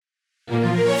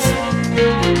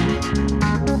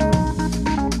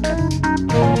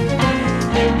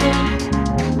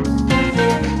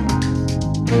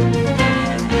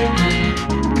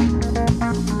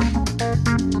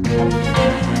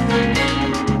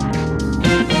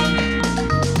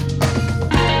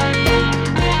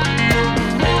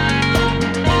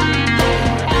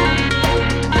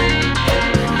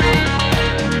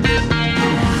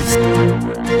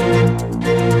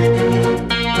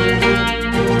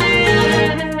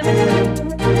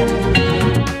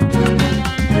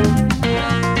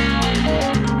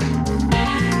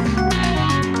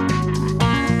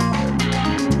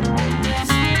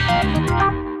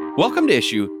Welcome to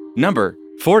issue number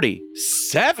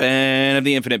 47 of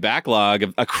the Infinite Backlog,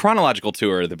 of a chronological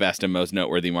tour of the best and most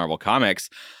noteworthy Marvel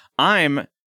comics. I'm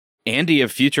Andy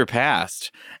of Future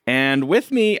Past, and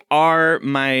with me are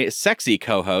my sexy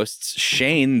co-hosts,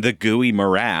 Shane the Gooey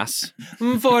Morass.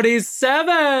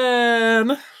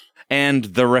 47! And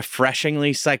the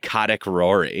refreshingly psychotic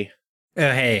Rory.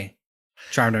 Hey.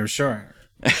 Charmed, I'm sure.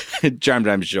 Charmed,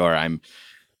 I'm sure. I'm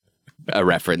a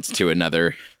reference to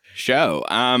another show.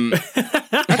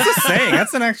 That's a saying.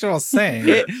 That's an actual saying.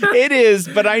 It is,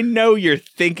 but I know you're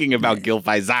thinking about Gil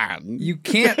Faizan. You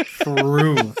can't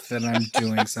prove that I'm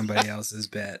doing somebody else's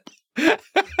bit.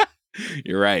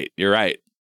 You're right.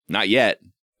 Not yet.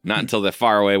 Not until the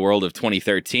faraway world of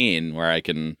 2013, where I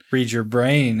can read your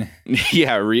brain.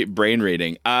 Yeah, brain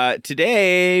reading.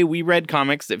 Today we read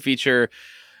comics that feature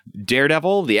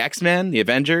Daredevil, the X-Men, the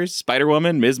Avengers,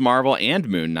 Spider-Woman, Ms. Marvel, and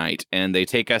Moon Knight. And they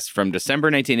take us from December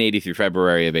 1980 through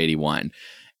February of 81.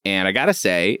 And I gotta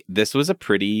say, this was a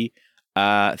pretty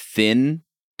thin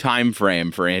time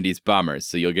frame for Andy's bummers.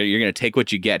 So you're gonna take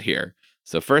what you get here.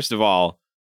 So first of all,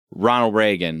 Ronald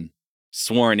Reagan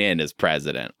sworn in as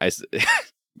president.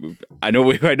 I know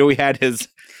we had his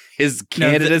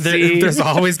candidacy. There's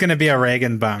always going to be a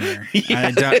Reagan bummer.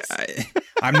 Yes.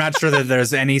 I'm not sure that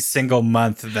there's any single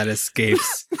month that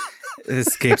escapes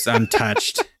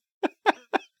untouched.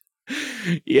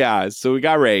 Yeah, so we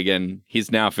got Reagan.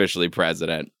 He's now officially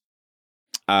president.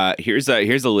 Here's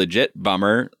a legit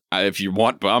bummer. If you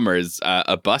want bummers,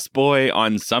 a busboy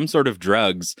on some sort of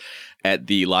drugs at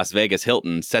the Las Vegas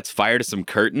Hilton sets fire to some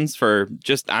curtains for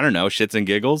just, I don't know, shits and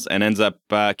giggles, and ends up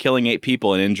killing 8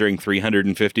 people and injuring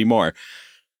 350 more.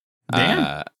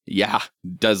 Damn. Yeah,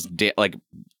 does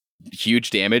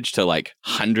huge damage to like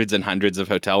hundreds and hundreds of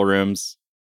hotel rooms.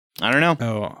 I don't know.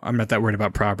 Oh, I'm not that worried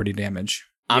about property damage.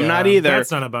 I'm not either.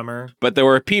 That's not a bummer. But there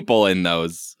were people in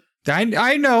those.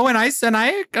 I know, and I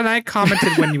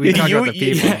commented when we talked about the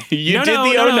people. You did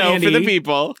the Andy. for the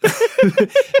people.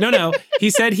 No.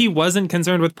 He said he wasn't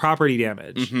concerned with property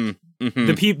damage. Mm-hmm,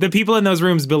 mm-hmm. The people in those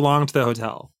rooms belong to the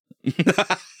hotel.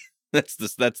 That's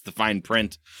the fine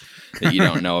print that you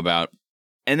don't know about.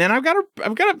 And then I've got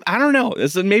I don't know.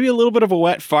 This is maybe a little bit of a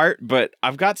wet fart, but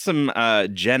I've got some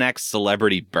Gen X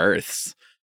celebrity births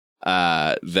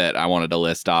that I wanted to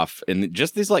list off in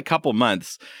just these couple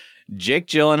months. Jake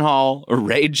Gyllenhaal,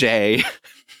 Ray J.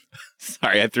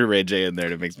 Sorry, I threw Ray J in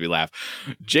there. It makes me laugh.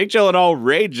 Jake Gyllenhaal,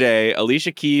 Ray J,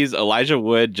 Alicia Keys, Elijah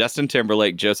Wood, Justin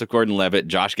Timberlake, Joseph Gordon-Levitt,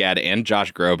 Josh Gad, and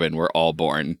Josh Groban were all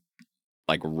born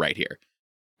right here.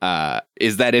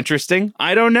 Is that interesting?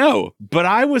 I don't know, but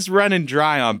I was running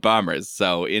dry on bummers,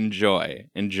 so enjoy.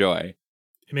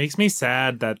 It makes me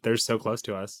sad that they're so close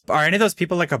to us. Are any of those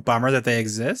people a bummer that they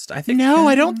exist? I think no,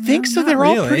 I don't think so. They're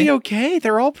all pretty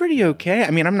okay.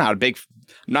 I mean, I'm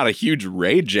not a huge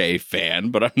Ray J fan,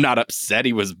 but I'm not upset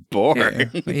he was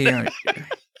born. Yeah.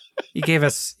 He gave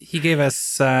us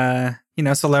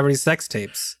celebrity sex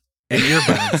tapes and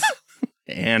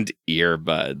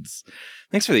earbuds.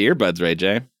 Thanks for the earbuds, Ray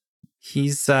J.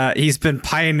 He's been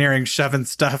pioneering shoving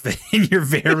stuff in your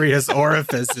various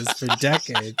orifices for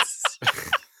decades.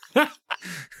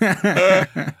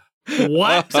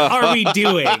 What are we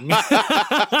doing?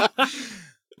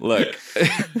 Look,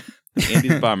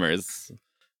 Andy's bummers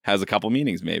has a couple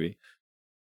meanings, maybe.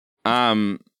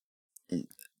 The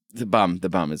bum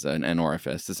is an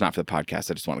orifice. It's not for the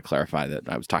podcast. I just want to clarify that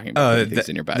I was talking about things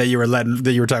in your butt. That you were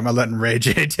talking about letting Ray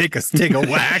J take a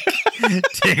whack,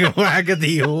 take a whack at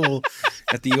the old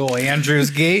Andrews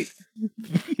Gate.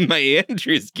 My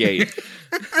Andrews Gate.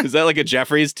 Is that like a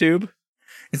Jeffries tube?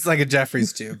 It's like a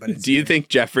Jeffries tube, but do you think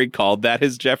Jeffrey called that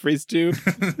his Jeffries tube?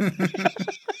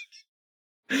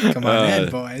 Come on in,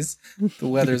 boys. The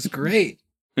weather's great.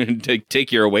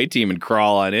 Take your away team and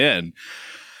crawl on in.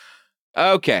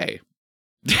 Okay.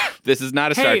 This is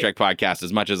not a Star Trek podcast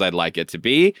as much as I'd like it to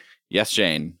be. Yes,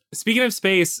 Shane. Speaking of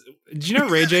space, did you know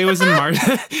Ray J was in Mars?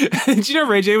 Did you know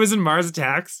Ray J was in Mars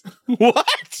Attacks?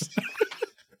 What?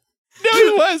 No,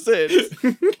 he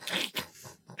wasn't.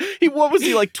 What was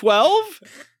he, like 12?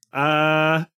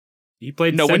 He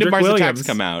played No, when did Cedric Mars Williams. Attacks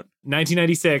come out?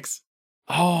 1996.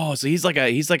 Oh, so he's like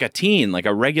a teen, like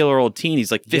a regular old teen.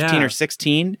 He's like 15 or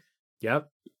 16. Yep.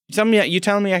 You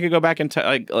telling me I could go back and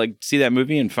like see that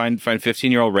movie and find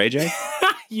 15-year-old Ray J?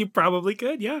 You probably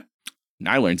could, yeah.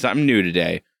 I learned something new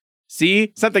today.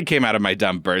 See, something came out of my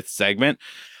dumb birth segment.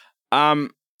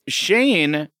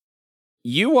 Shane,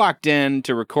 you walked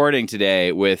into recording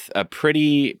today with a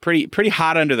pretty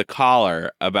hot under the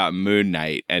collar about Moon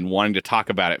Knight and wanting to talk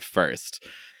about it first.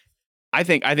 I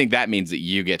think that means that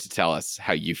you get to tell us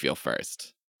how you feel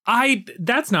first.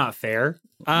 That's not fair.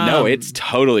 No, it's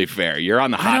totally fair. You're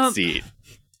on the hot seat.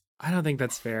 I don't think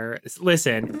that's fair.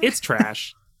 Listen, it's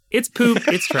trash. It's poop.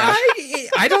 It's trash.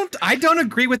 I don't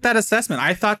agree with that assessment.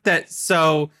 I thought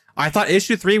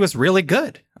issue 3 was really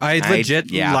good. I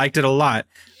legit liked it a lot.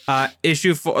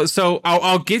 Issue 4. So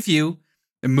I'll give you,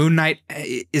 Moon Knight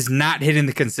is not hitting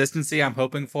the consistency I'm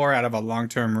hoping for out of a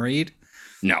long-term read.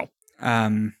 No.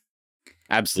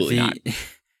 Absolutely not.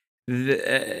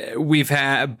 We've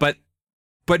had, but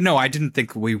no, I didn't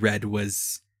think we read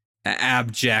was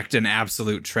abject and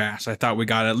absolute trash. I thought we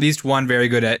got at least one very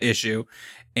good issue,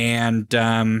 and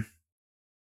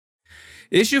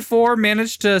issue 4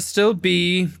 managed to still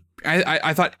be,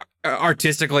 I thought,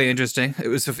 artistically interesting.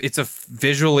 It's a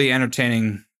visually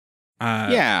entertaining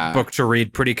book to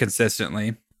read pretty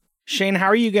consistently. Shane, how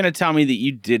are you going to tell me that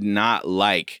you did not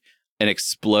like an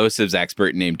explosives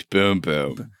expert named Boom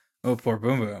Boom? Oh, poor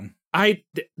Boom Boom. I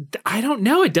don't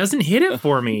know. It doesn't hit it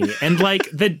for me. And like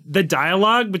the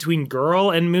dialogue between Girl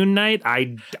and Moon Knight,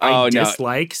 I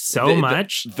dislike so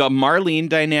much. The Marlene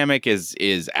dynamic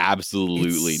is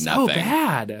absolutely it's nothing. So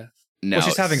bad. No, well,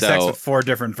 she's having sex with 4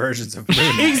 different versions of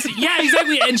Moon Knight. Yeah,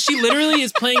 exactly. And she literally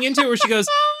is playing into it where she goes,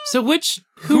 "So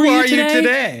who are you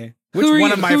today? Which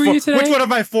one of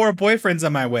my 4 boyfriends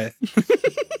am I with?"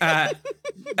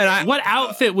 What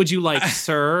outfit would you like,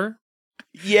 sir?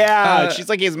 Yeah, she's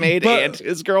like his maid and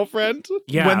his girlfriend.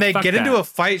 Yeah, when they get into a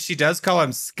fight, she does call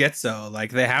him schizo.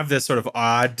 Like, they have this sort of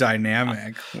odd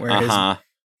dynamic where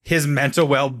his mental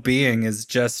well-being is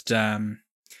just an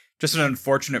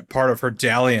unfortunate part of her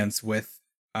dalliance with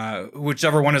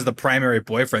whichever one is the primary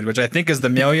boyfriend, which I think is the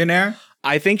millionaire.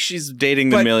 I think she's dating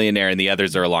the millionaire, and the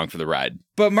others are along for the ride.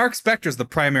 But Mark Spector's the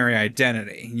primary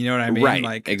identity. You know what I mean? Right.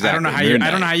 Like, exactly. I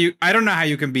don't know how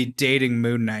you can be dating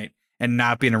Moon Knight and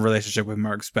not be in a relationship with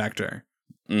Mark Spector.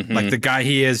 Mm-hmm. Like, the guy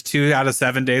he is 2 out of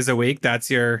 7 days a week. That's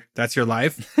your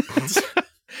life.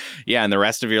 Yeah, and the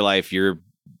rest of your life, you're,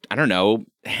 I don't know,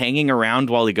 hanging around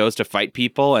while he goes to fight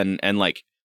people and like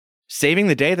saving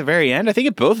the day at the very end. I think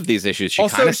at both of these issues, she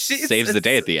kind of saves the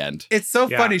day at the end. It's so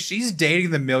funny. She's dating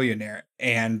the millionaire,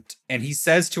 and he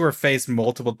says to her face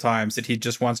multiple times that he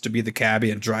just wants to be the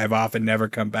cabbie and drive off and never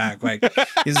come back. Like,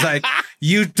 he's like,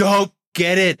 "You don't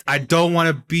get it. I don't want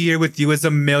to be here with you as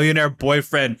a millionaire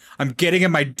boyfriend. I'm getting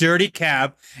in my dirty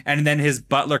cab." And then his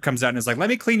butler comes out and is like, "Let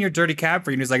me clean your dirty cab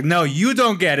for you." And he's like, "No, you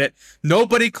don't get it.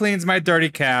 Nobody cleans my dirty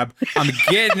cab. I'm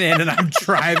getting in and I'm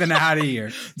driving out of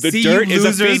here. The dirt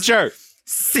is a feature.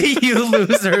 See you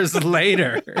losers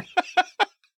later."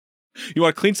 You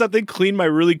want to clean something? Clean my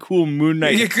really cool Moon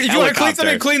Knight You want to clean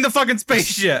something? Clean the fucking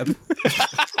spaceship.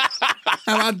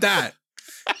 How about that?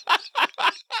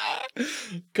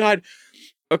 God.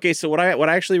 Okay, so what I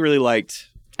actually really liked,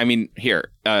 I mean,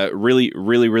 here, really,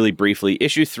 really, really briefly,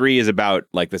 issue 3 is about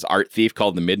like this art thief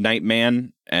called the Midnight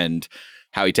Man and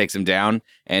how he takes him down.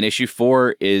 And issue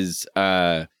 4 is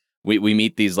we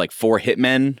meet these like 4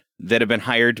 hitmen that have been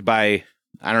hired by,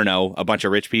 I don't know, a bunch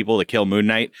of rich people to kill Moon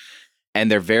Knight. And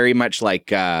they're very much like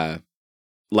the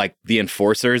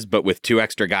enforcers, but with 2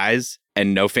 extra guys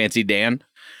and no Fancy Dan.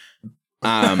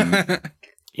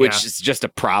 Which is just a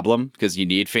problem because you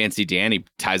need Fancy Dan. He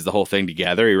ties the whole thing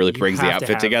together. He really brings the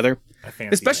outfit together.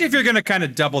 Especially if you're going to kind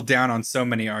of double down on so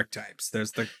many archetypes.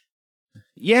 There's the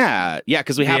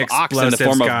because we have Ox in the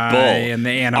form of Bull, and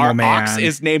the Animal Our Man. Ox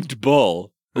is named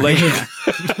Bull. Like,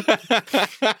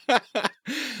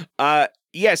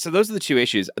 so those are the 2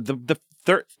 issues. The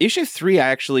third issue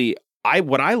 3,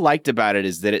 what I liked about it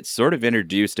is that it sort of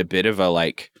introduced a bit of a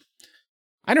like,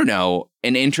 I don't know,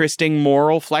 an interesting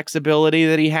moral flexibility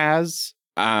that he has.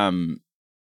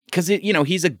 Because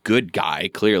he's a good guy,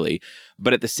 clearly.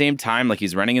 But at the same time, like,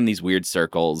 he's running in these weird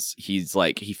circles. He's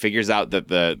like, he figures out that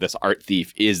this art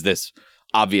thief is this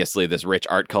rich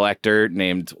art collector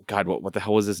named, God, what the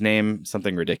hell was his name?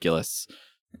 Something ridiculous.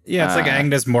 Yeah, it's like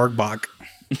Agnes Morgbach.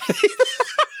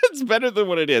 It's better than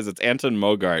what it is. It's Anton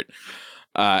Mogart.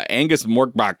 Angus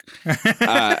Morgbach.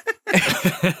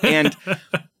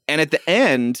 And at the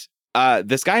end,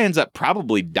 this guy ends up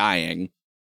probably dying.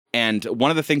 And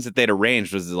one of the things that they'd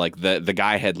arranged was like the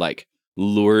guy had like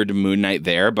lured Moon Knight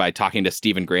there by talking to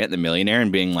Stephen Grant, the millionaire,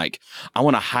 and being like, I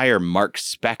want to hire Mark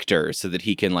Spector so that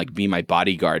he can like be my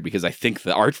bodyguard because I think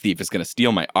the art thief is going to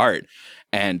steal my art.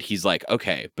 And he's like,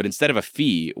 okay, but instead of a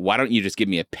fee, why don't you just give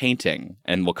me a painting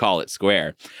and we'll call it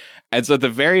square? And so at the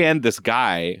very end, this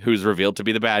guy who's revealed to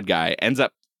be the bad guy ends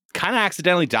up kind of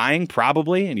accidentally dying,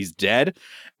 probably, and he's dead.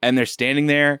 And they're standing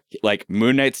there, like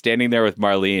Moon Knight's standing there with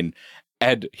Marlene.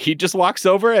 And he just walks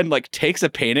over and like takes a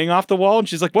painting off the wall. And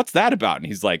she's like, what's that about? And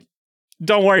he's like,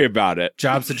 don't worry about it.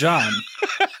 Job's a job.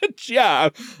 Yeah,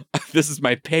 this is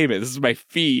my payment. This is my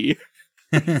fee.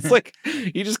 It's like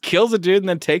he just kills a dude and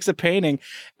then takes a painting.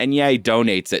 And yeah, he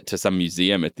donates it to some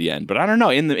museum at the end. But I don't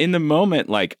know. In the moment,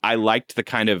 like I liked the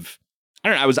kind of, I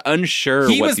don't know. I was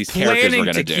unsure what these characters were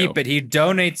going to do. Keep it. He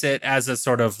donates it as a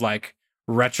sort of like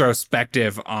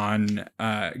retrospective on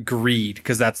greed,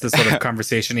 because that's the sort of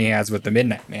conversation he has with the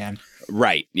Midnight Man.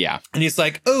 Right. Yeah. And he's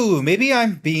like, oh, maybe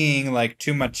I'm being like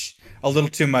a little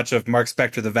too much of Mark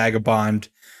Spector, the vagabond,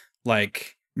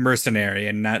 like mercenary,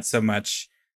 and not so much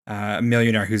a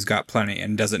millionaire who's got plenty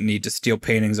and doesn't need to steal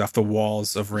paintings off the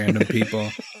walls of random people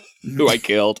who I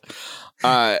killed.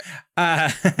 There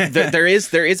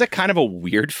is a kind of a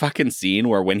weird fucking scene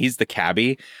where when he's the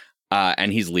cabbie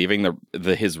and he's leaving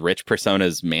his rich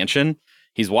persona's mansion,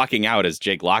 he's walking out as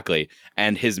Jake Lockley,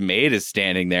 and his maid is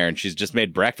standing there, and she's just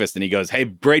made breakfast, and he goes, "Hey,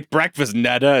 great breakfast,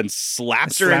 Netta," and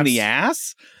slaps her in the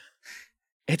ass.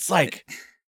 It's like,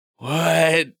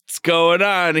 what's going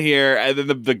on here? And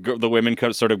then the women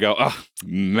sort of go, "Oh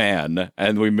man,"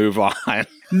 and we move on.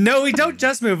 No, we don't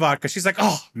just move on, because she's like,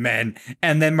 "Oh man,"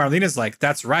 and then Marlena's like,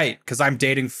 "That's right, because I'm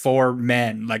dating 4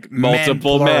 men, like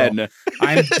multiple men.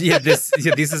 This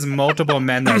is multiple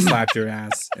men that slapped your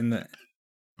ass in the."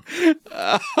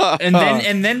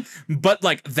 and then, but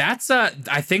like that's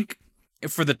I think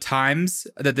for the times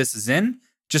that this is in,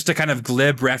 just a kind of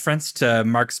glib reference to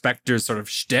Mark Spector's sort of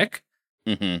shtick.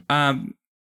 Mm-hmm.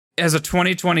 As a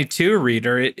 2022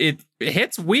 reader, it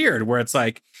hits weird where it's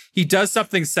like he does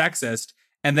something sexist,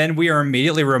 and then we are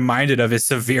immediately reminded of his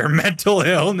severe mental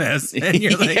illness, and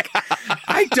you're like,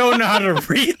 I don't know how to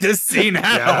read this scene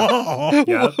at all.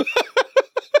 Yeah.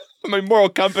 My moral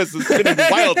compass is spinning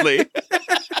wildly.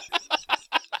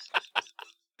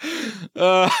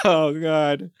 Oh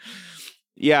God.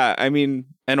 Yeah, I mean,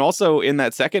 and also in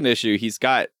that second issue, he's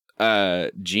got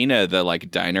Gina, the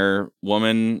like diner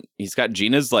woman. He's got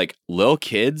Gina's like little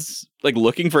kids like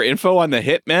looking for info on the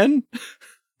hitmen.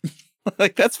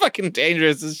 Like that's fucking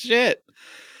dangerous as shit.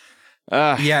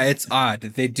 Yeah, it's odd.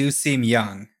 They do seem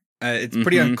young. It's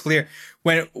pretty unclear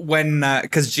when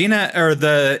because Gina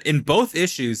in both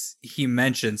issues he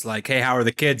mentions like, hey, how are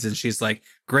the kids? And she's like,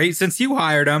 great since you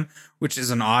hired them, which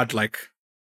is an odd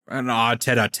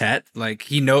tete-a-tete. Like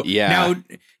he now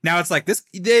it's like this.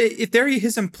 If they're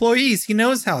his employees, he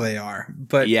knows how they are.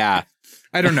 But yeah,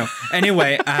 I don't know.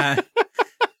 Anyway, I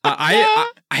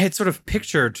had sort of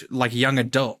pictured like young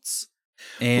adults.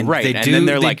 And right.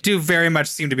 They do very much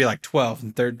seem to be like 12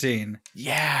 and 13.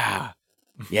 Yeah.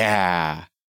 Yeah.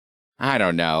 I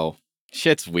don't know.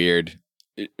 Shit's weird.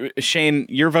 Shane,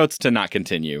 your vote's to not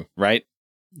continue, right?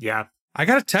 Yeah. I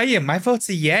gotta tell you, my vote's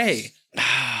a yay.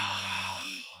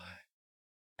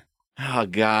 Oh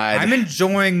God. I'm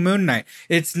enjoying Moon Knight.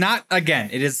 It's not, again,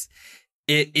 it's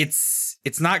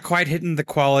not quite hitting the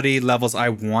quality levels I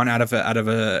want out of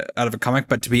a comic,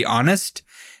 but to be honest,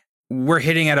 we're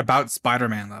hitting at about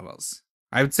Spider-Man levels.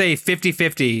 I would say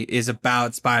 50-50 is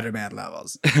about Spider-Man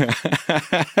levels.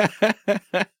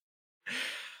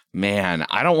 Man,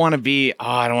 I don't want to be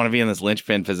in this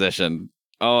linchpin position.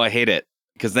 Oh, I hate it.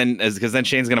 Because then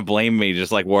Shane's going to blame me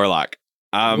just like Warlock.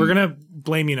 We're going to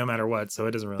blame you no matter what, so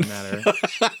it doesn't really matter.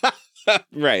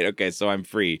 Right. Okay, so I'm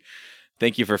free.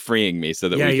 Thank you for freeing me so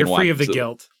that we can you're free of the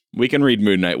guilt. We can read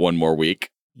Moon Knight one more week.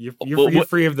 You're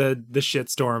free of the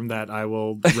shitstorm that I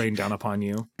will rain down upon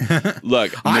you.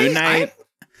 Look, Moon Knight.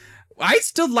 I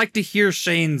still like to hear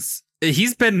Shane's.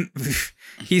 He's been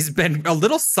a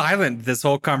little silent this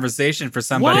whole conversation for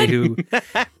somebody what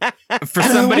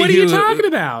are you talking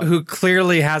about? Who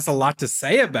clearly has a lot to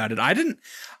say about it.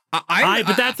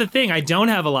 But that's the thing. I don't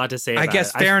have a lot to say about it. I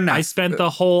guess fair enough. I spent the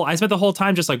whole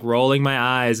time just like rolling my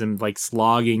eyes and like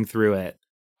slogging through it.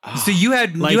 So you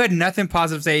had nothing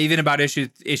positive to say even about issue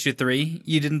 3?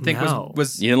 You didn't think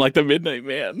was you didn't like the Midnight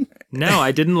Man? No,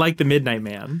 I didn't like the Midnight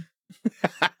Man.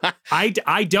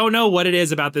 I don't know what it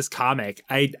is about this comic.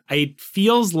 It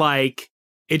feels like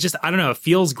it just, I don't know, it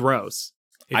feels gross.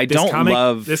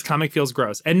 This comic feels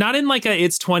gross. And not in like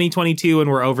it's 2022 and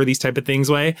we're over these type of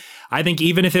things way. I think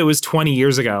even if it was 20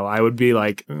 years ago, I would be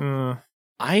like,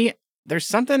 there's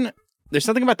something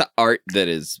about the art that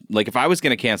is like, if I was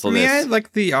going to cancel this, I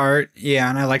like the art,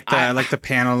 and I like the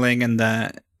paneling and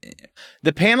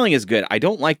the paneling is good. I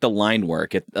don't like the line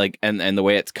work, and the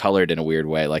way it's colored in a weird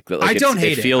way. I don't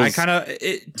hate it. I kind of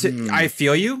I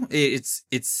feel you.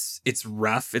 It's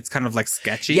rough. It's kind of like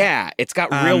sketchy. Yeah, it's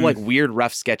got real like weird,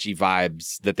 rough, sketchy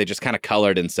vibes that they just kind of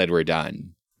colored and said we're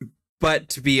done. But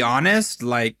to be honest,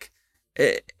 like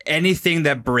anything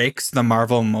that breaks the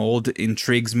Marvel mold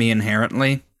intrigues me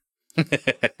inherently.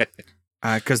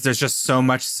 Because there's just so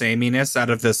much sameness out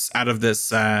of this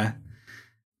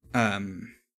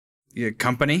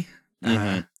company.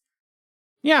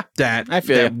 Yeah, that I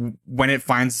feel that when it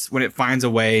finds a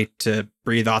way to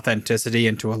breathe authenticity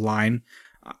into a line,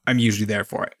 I'm usually there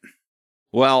for it.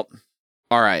 Well,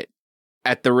 all right.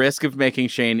 At the risk of making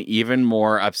Shane even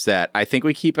more upset, I think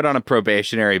we keep it on a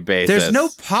probationary basis. There's no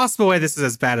possible way this is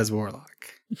as bad as Warlock.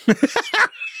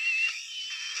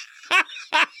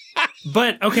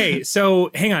 But okay, so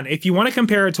hang on. If you want to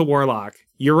compare it to Warlock,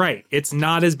 you're right. It's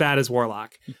not as bad as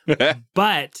Warlock.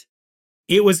 But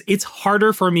it's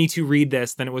harder for me to read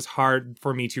this than it was hard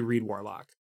for me to read Warlock.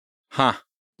 Huh.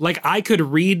 Like, I could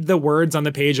read the words on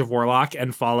the page of Warlock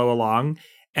and follow along.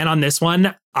 And on this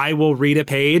one, I will read a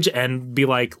page and be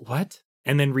like, what?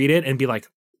 And then read it and be like,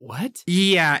 what?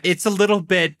 Yeah, it's a little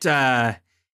bit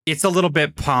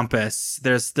pompous.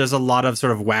 There's a lot of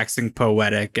sort of waxing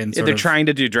poetic and they're trying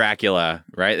to do Dracula,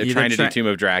 right? They're trying to do Tomb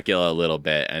of Dracula a little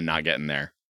bit and not getting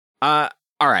there. All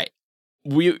right.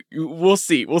 We'll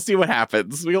see. We'll see what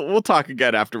happens. We'll talk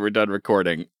again after we're done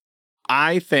recording.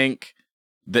 I think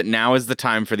that now is the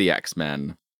time for the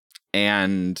X-Men.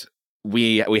 And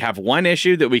we have one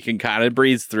issue that we can kind of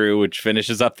breeze through, which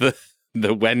finishes up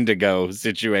the Wendigo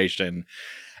situation.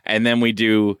 And then we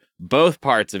do both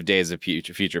parts of Days of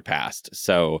Future Past.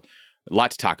 So a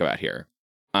lot to talk about here.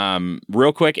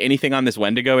 Real quick, anything on this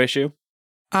Wendigo issue?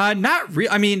 Not really.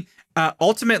 I mean,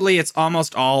 ultimately, it's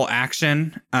almost all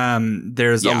action.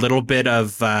 There's a little bit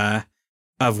of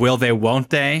will they, won't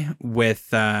they with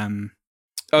oh,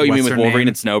 you mean with Wolverine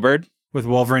and Snowbird? With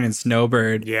Wolverine and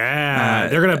Snowbird. Yeah,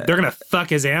 they're gonna fuck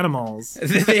his animals.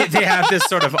 They have this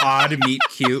sort of odd meet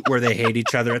cute where they hate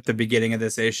each other at the beginning of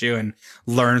this issue and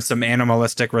learn some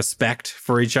animalistic respect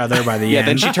for each other by the end. Yeah,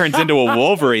 then she turns into a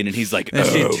Wolverine and he's like,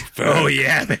 oh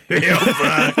yeah,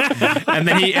 and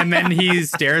then he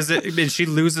stares at, and she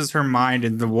loses her mind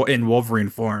in Wolverine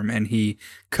form, and he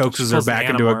coaxes her back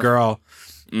into a girl,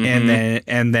 and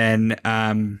then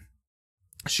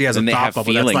she has a thought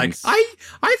bubble that's like,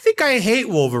 I think I hate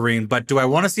Wolverine, but do I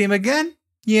want to see him again?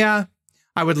 Yeah,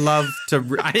 I would love to.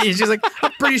 She's like,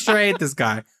 I'm pretty sure I hate this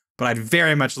guy, but I'd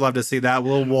very much love to see that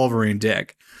little Wolverine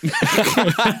dick.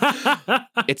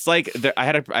 It's like I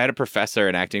had a professor,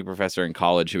 an acting professor in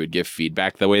college, who would give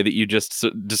feedback the way that you just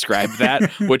described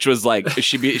that, which was like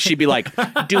she'd be like,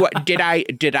 did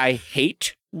I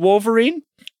hate Wolverine?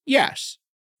 Yes.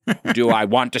 Do I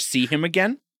want to see him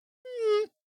again?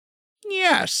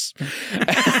 Yes.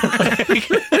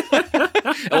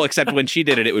 Well, except when she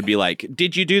did it, it would be like,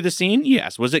 did you do the scene?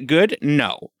 Yes. Was it good?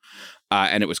 No.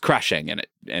 And it was crushing, and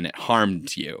it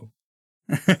harmed you,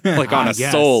 like on a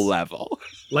soul level.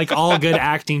 Like all good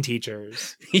acting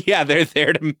teachers. Yeah, they're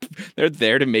there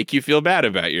to make you feel bad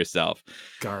about yourself.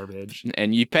 Garbage.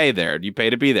 And you pay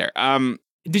to be there.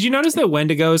 Did you notice that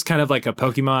Wendigo is kind of like a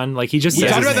Pokemon? Like he just says we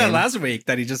talked his about name. that last week,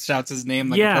 that he just shouts his name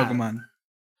like a Pokemon.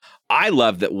 I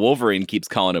love that Wolverine keeps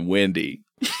calling him Wendy.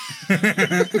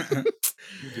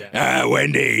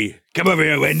 Wendy, come over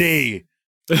here, Wendy.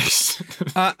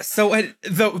 So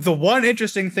the one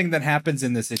interesting thing that happens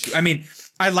in this issue, I mean,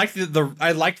 I liked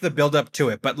the build up to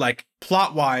it, but like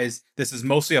plot wise, this is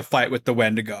mostly a fight with the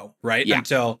Wendigo, right? Yeah.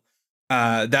 Until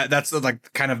that's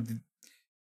like kind of,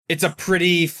 it's a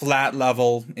pretty flat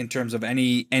level in terms of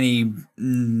any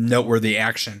noteworthy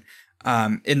action.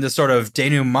 In the sort of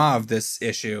denouement of this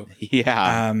issue,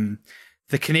 the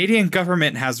Canadian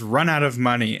government has run out of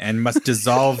money and must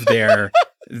dissolve their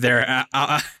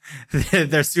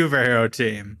superhero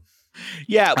team.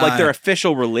 Yeah, like their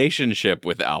official relationship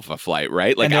with Alpha Flight,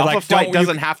 right? Like Alpha Flight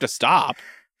doesn't have to stop.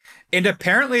 And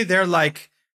apparently they're like,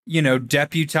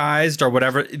 deputized or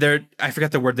whatever. I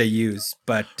forget the word they use,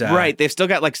 but right, they've still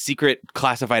got like secret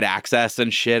classified access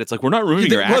and shit. It's like, we're not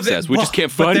ruining your access. We just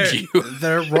can't fund you.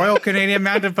 They're Royal Canadian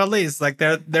Mounted Police, like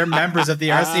they're members of the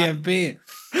RCMP,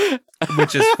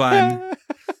 which is fun.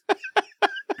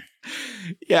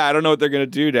 Yeah, I don't know what they're gonna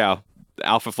do now.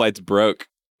 Alpha Flight's broke.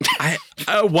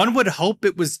 One would hope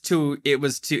it was to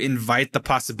invite the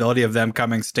possibility of them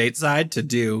coming stateside to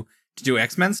do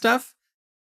X-Men stuff.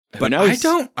 But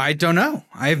I don't know.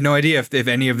 I have no idea if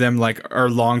any of them like are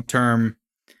long-term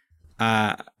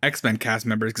X-Men cast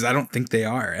members because I don't think they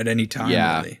are at any time.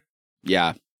 Really.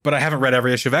 Yeah. But I haven't read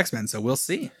every issue of X-Men, so we'll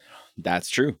see. That's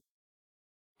true.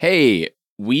 Hey,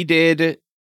 we did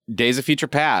Days of Future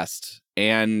Past,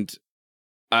 and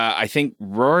I think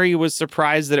Rory was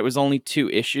surprised that it was only 2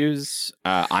 issues.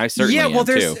 I certainly am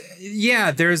too.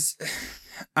 There's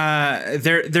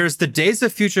the Days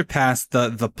of Future Past,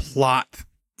 the plot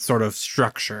sort of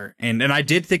structure, and I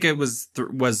did think it was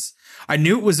I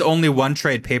knew it was only 1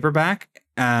 trade paperback.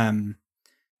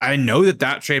 I know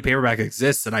that trade paperback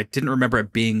exists, and I didn't remember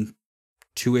it being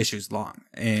 2 issues long.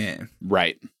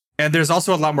 Right. And there's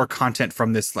also a lot more content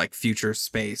from this like future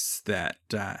space that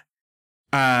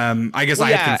I guess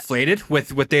I had conflated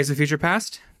with Days of Future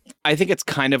Past. I think it's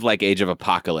kind of like Age of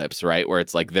Apocalypse, right? Where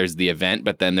it's like there's the event,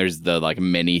 but then there's the like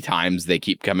many times they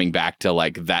keep coming back to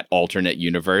like that alternate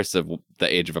universe of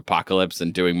the Age of Apocalypse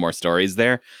and doing more stories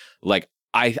there. Like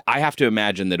I have to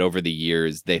imagine that over the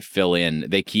years they fill in,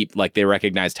 they keep like they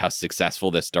recognized how successful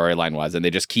this storyline was, and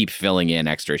they just keep filling in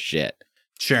extra shit.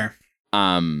 Sure.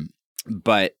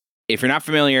 But if you're not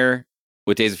familiar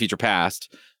with Days of Future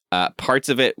Past, parts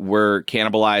of it were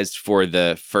cannibalized for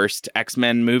the first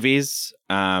X-Men movies,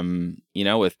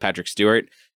 with Patrick Stewart.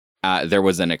 There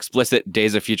was an explicit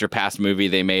Days of Future Past movie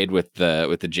they made with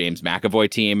the James McAvoy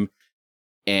team.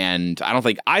 And I don't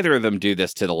think either of them do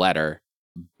this to the letter.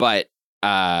 But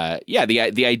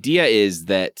the idea is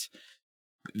that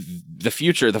the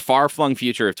future, the far-flung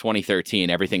future of 2013,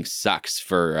 everything sucks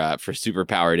for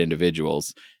superpowered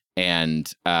individuals. And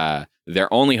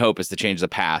their only hope is to change the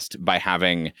past by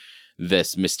having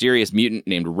this mysterious mutant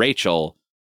named Rachel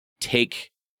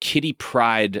take Kitty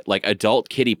Pryde, like adult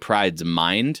Kitty Pryde's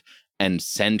mind, and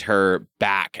send her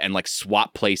back and like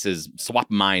swap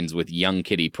minds with young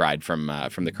Kitty Pryde from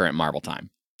the current Marvel time.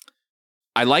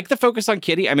 I like the focus on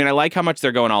Kitty. I mean, I like how much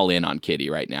they're going all in on Kitty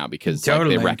right now because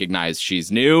they recognize she's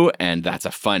new and that's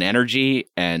a fun energy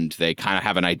and they kind of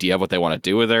have an idea of what they want to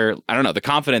do with her. I don't know. The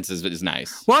confidence is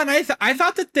nice. Well, and I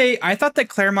thought that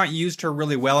Claremont used her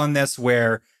really well in this,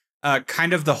 where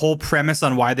kind of the whole premise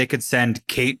on why they could send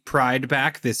Kate Pryde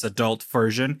back, this adult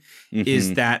version,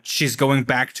 is that she's going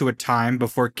back to a time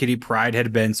before Kitty Pryde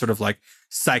had been sort of like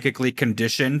psychically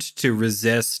conditioned to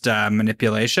resist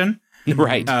manipulation.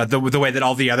 Right. The way that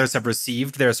all the others have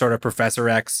received their sort of Professor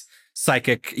X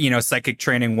psychic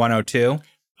training 102.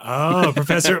 Oh,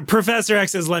 Professor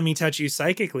X's let me touch you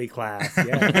psychically class.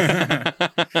 Yeah.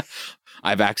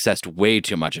 I've accessed way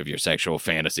too much of your sexual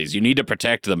fantasies. You need to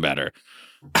protect them better.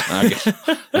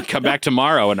 Come back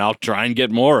tomorrow and I'll try and get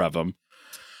more of them.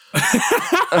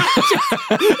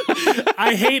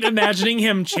 I hate imagining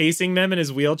him chasing them in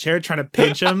his wheelchair, trying to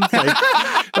pinch them.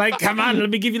 Like, come on, let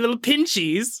me give you little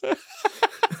pinchies.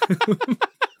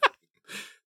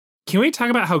 Can we talk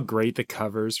about how great the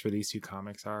covers for these 2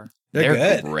 comics are? They're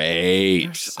good. Great.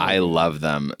 They're so I love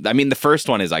them. I mean, the first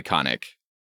one is iconic.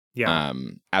 Yeah.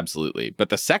 Absolutely. But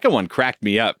the second one cracked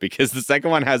me up because the second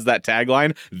one has that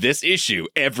tagline, "This issue,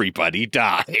 everybody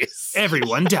dies."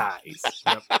 Everyone dies.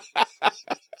 Yep.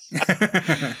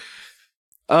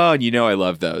 Oh, and I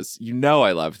love those.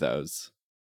 I love those.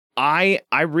 I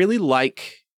really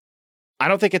like, I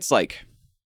don't think it's like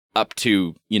up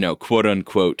to, quote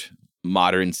unquote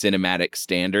modern cinematic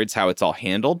standards, how it's all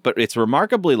handled, but it's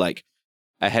remarkably like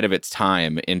ahead of its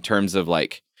time in terms of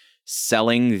like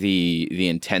selling the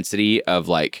intensity of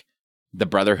like the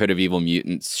Brotherhood of Evil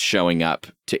Mutants showing up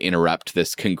to interrupt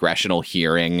this congressional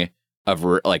hearing of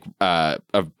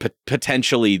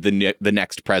potentially the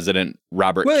next president,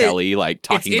 Robert Kelly, like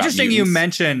talking about mutants. It's interesting you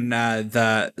mention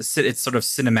it's sort of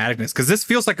cinematicness, because this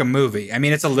feels like a movie. I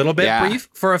mean, it's a little bit brief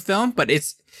for a film, but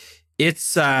it's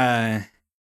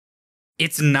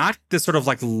not this sort of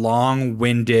like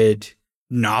long-winded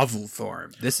novel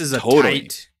form. This is a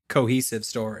tight, cohesive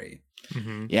story.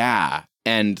 Mm-hmm. Yeah,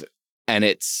 and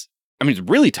it's, I mean, it's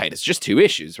really tight. It's just 2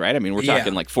 issues, right? I mean, we're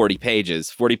talking like 40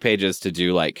 pages to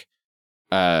do like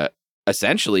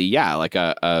essentially, like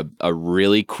a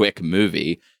really quick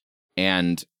movie.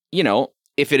 And,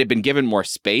 if it had been given more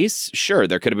space, sure,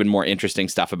 there could have been more interesting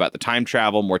stuff about the time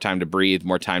travel, more time to breathe,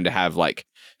 more time to have like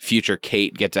future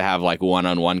Kate get to have like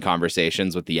one-on-one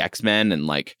conversations with the X-Men and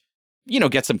like,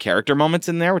 get some character moments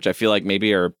in there, which I feel like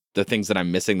maybe are the things that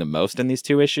I'm missing the most in these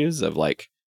 2 issues of like,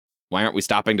 why aren't we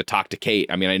stopping to talk to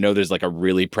Kate? I mean, I know there's like a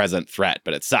really present threat,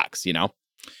 but it sucks,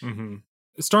 Mm-hmm.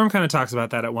 Storm kind of talks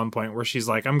about that at one point where she's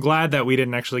like, I'm glad that we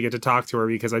didn't actually get to talk to her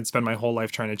because I'd spend my whole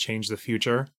life trying to change the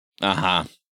future. Uh-huh.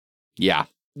 Yeah.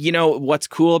 What's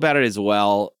cool about it as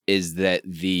well is that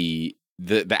the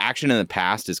action in the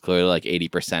past is clearly like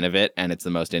 80% of it, and it's the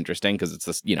most interesting because it's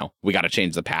this, we got to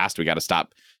change the past. We got to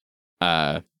stop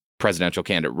presidential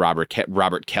candidate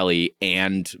Robert Kelly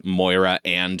and Moira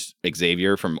and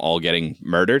Xavier from all getting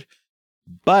murdered.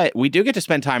 But we do get to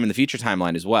spend time in the future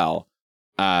timeline as well,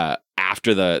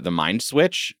 after the mind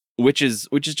switch, which is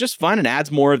just fun and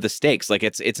adds more of the stakes. Like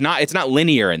it's not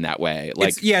linear in that way.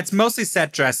 Like it's mostly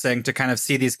set dressing to kind of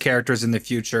see these characters in the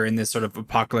future in this sort of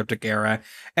apocalyptic era,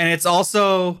 and it's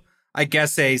also, I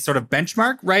guess, a sort of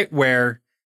benchmark, right, where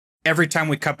every time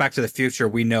we cut back to the future,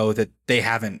 we know that they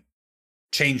haven't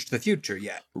changed the future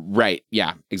yet. Right.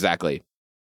 Yeah. Exactly.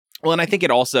 Well, and I think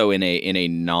it also in a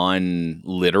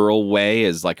non-literal way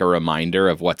is like a reminder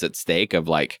of what's at stake, of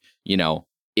like, you know,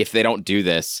 if they don't do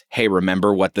this, hey,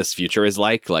 remember what this future is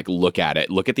like? Like, look at it.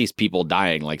 Look at these people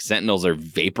dying. Like, Sentinels are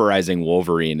vaporizing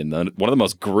Wolverine in one of the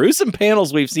most gruesome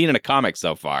panels we've seen in a comic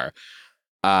so far.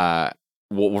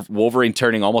 Wolverine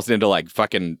turning almost into like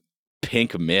fucking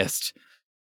pink mist.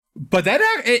 But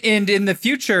and in the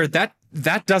future, that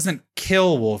doesn't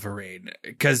kill Wolverine,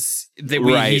 because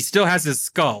he still has his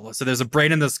skull. So there's a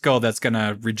brain in the skull that's going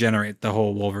to regenerate the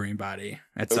whole Wolverine body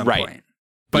at some point.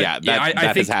 But yeah, that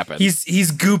think has happened.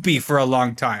 He's goopy for a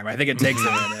long time. I think it takes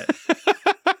a minute.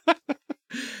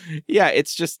 Yeah,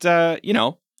 it's just you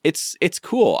know, it's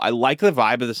cool. I like the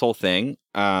vibe of this whole thing.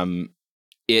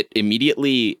 It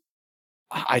immediately,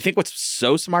 I think what's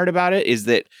so smart about it is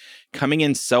that coming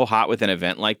in so hot with an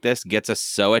event like this gets us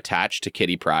so attached to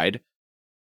Kitty Pryde.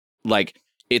 Like,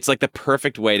 it's like the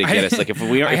perfect way to get us. Like, if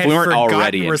we weren't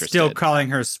already we're interested. Still calling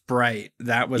her Sprite.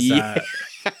 That was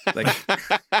like,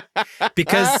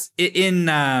 because in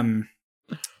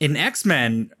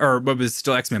X-Men, or what was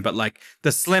still X-Men, but like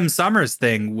the Slim Summers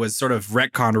thing was sort of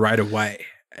retconned right away.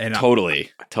 And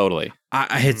totally.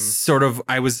 I had sort of,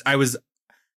 I was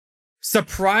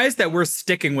surprised that we're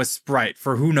sticking with Sprite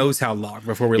for who knows how long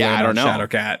before we land on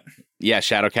Shadowcat. Yeah,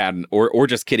 Shadowcat, or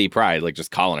just Kitty Pryde, like just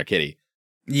calling her Kitty.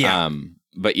 Yeah.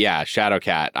 But yeah,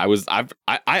 Shadowcat.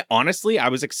 I honestly, I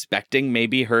was expecting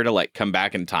maybe her to like come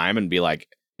back in time and be like,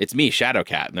 "It's me,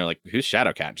 Shadowcat," and they're like, "Who's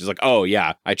Shadowcat?" She's like, "Oh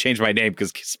yeah, I changed my name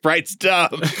because Sprite's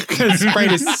dumb. Because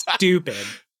Sprite is stupid."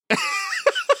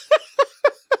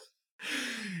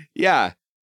 Yeah,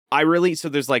 so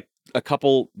there's like a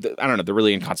couple. I don't know. They're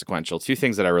really inconsequential. Two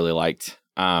things that I really liked.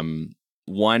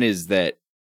 One is that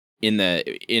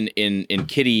in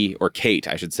Kitty, or Kate,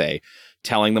 I should say,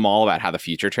 telling them all about how the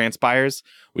future transpires,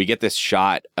 we get this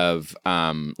shot of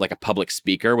like a public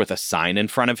speaker with a sign in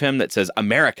front of him that says,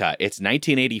 "America, it's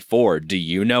 1984. Do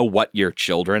you know what your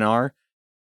children are?"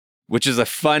 Which is a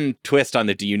fun twist on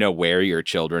the "do you know where your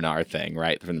children are" thing,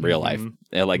 right? From real life.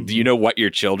 And like, do you know what your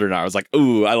children are? I was like,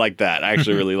 ooh, I like that. I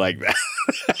actually really like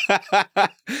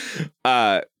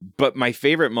that. But my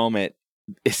favorite moment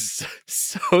is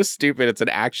so stupid. It's an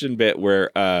action bit where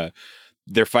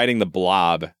they're fighting the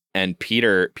Blob, and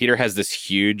Peter has this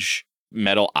huge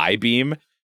metal I-beam,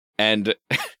 and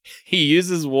he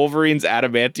uses Wolverine's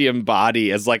adamantium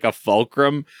body as like a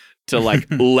fulcrum to like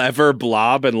lever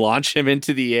Blob and launch him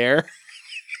into the air.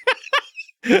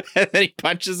 And then he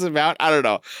punches him out. I don't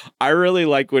know. I really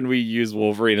like when we use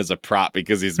Wolverine as a prop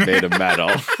because he's made of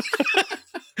metal.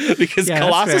 Because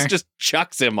Colossus just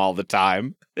chucks him all the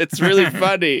time. It's really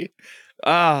funny.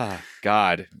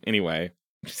 God. Anyway.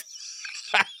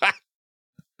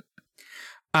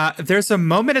 There's a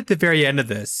moment at the very end of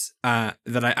this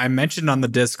that I mentioned on the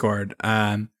Discord.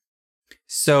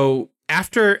 So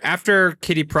after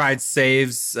Kitty Pryde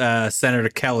saves Senator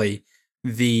Kelly,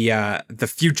 the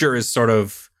future is sort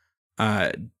of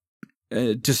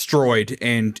destroyed,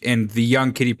 and the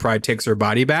young Kitty Pryde takes her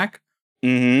body back.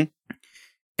 Mm-hmm.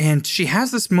 And she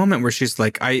has this moment where she's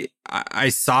like, I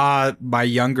saw my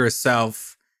younger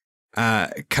self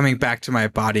coming back to my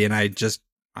body, and I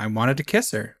wanted to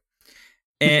kiss her.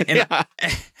 And yeah.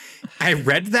 I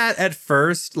read that at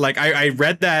first. Like I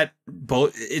read that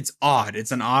both. It's odd.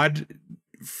 It's an odd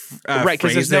right,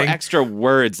 because there's no extra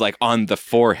words like on the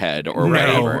forehead or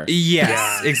whatever.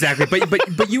 Yes, exactly.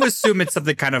 But you assume it's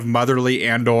something kind of motherly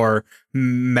and or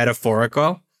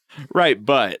metaphorical, right?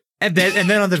 But and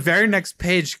then on the very next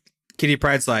page, Kitty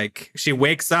Pryde's like, she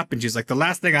wakes up and she's like, the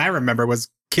last thing I remember was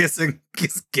kissing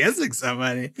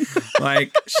somebody.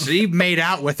 Like, she made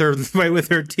out with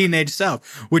her teenage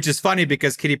self, which is funny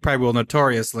because Kitty Pryde will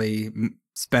notoriously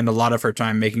spend a lot of her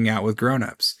time making out with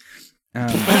grown-ups.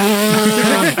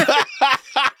 Right.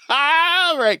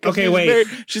 Okay, wait.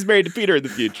 She's married to Peter in the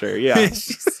future. Yeah.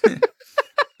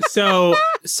 So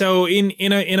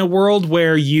in a world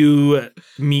where you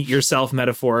meet yourself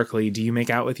metaphorically, do you make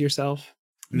out with yourself?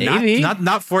 Maybe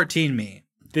not 14 me.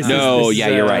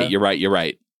 You're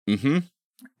right. Mm-hmm.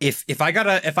 if I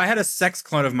had a sex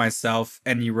clone of myself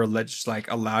and you were just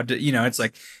like allowed to, it's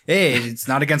like, hey, it's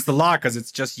not against the law because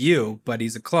it's just you, but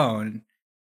he's a clone.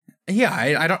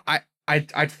 Yeah,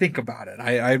 I'd think about it.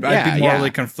 I'd be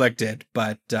morally conflicted,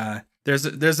 but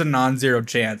there's a non-zero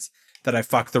chance that I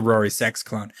fuck the Rory sex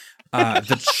clone.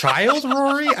 The child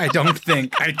Rory, I don't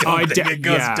think it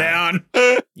goes down.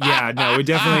 Yeah, no, we're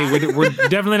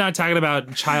definitely not talking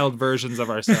about child versions of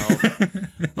ourselves.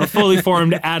 A fully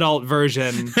formed adult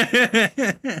version.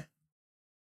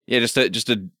 Yeah, just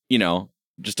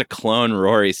a clone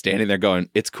Rory standing there going,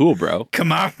 "It's cool, bro.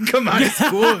 Come on, it's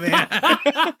cool, man.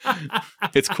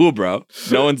 It's cool, bro.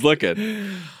 No one's looking."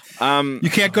 You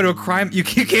can't go to a crime. You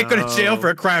can't go to jail for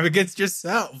a crime against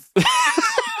yourself.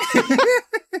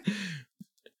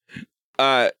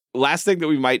 Last thing that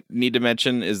we might need to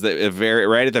mention is that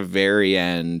right at the very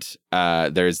end,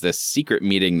 there's this secret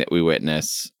meeting that we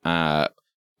witness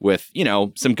with,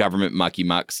 some government mucky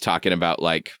mucks talking about,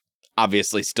 like,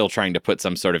 obviously still trying to put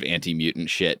some sort of anti-mutant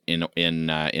shit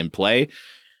in play.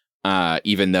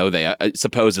 Even though they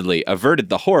supposedly averted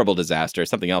the horrible disaster,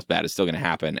 something else bad is still going to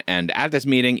happen. And at this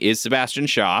meeting is Sebastian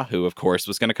Shaw, who, of course,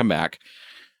 was going to come back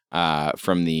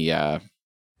from the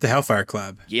Hellfire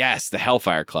Club. Yes, the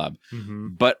Hellfire Club. Mm-hmm.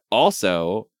 But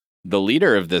also, the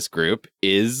leader of this group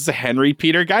is Henry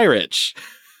Peter Gyrich,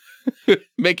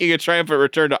 making a triumphant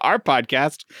return to our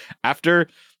podcast after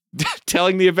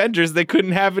telling the Avengers they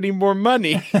couldn't have any more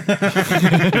money.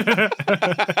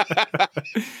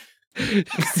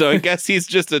 So I guess he's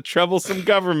just a troublesome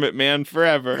government man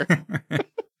forever.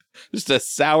 Just a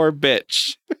sour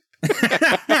bitch.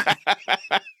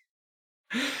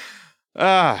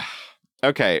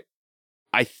 Okay.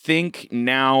 I think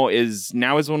now is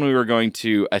when we were going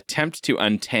to attempt to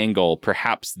untangle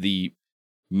perhaps the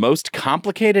most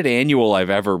complicated annual I've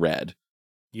ever read.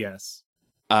 Yes.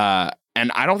 And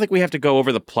I don't think we have to go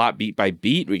over the plot beat by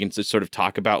beat. We can just sort of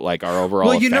talk about like our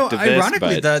overall effect of this.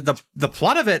 Ironically, the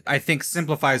plot of it, I think,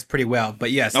 simplifies pretty well.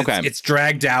 But yes, it's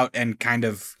dragged out and kind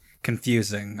of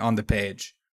confusing on the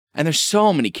page. And there's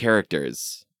so many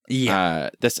characters. Yeah.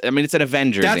 It's an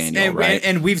Avengers annual, right?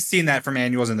 And we've seen that from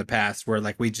annuals in the past where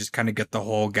like we just kind of get the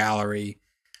whole gallery.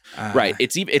 Right.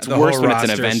 It's worse when it's an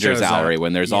Avengers gallery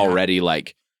when there's already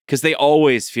like, because they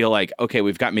always feel like, okay,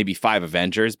 we've got maybe 5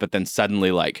 Avengers, but then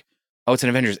suddenly like, oh, it's an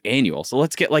Avengers annual, so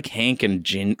let's get like Hank and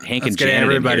Janet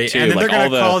everybody, in here too. And then like, they're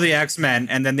gonna call the X-Men,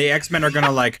 and then the X-Men are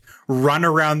gonna like run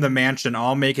around the mansion,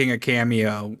 all making a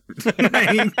cameo.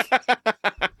 Right,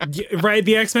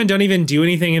 the X-Men don't even do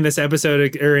anything in this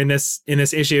episode or in this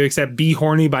issue except be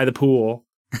horny by the pool.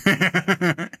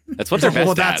 That's what they're best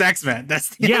at. That's X-Men.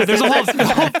 There's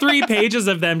a whole 3 pages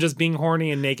of them just being horny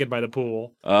and naked by the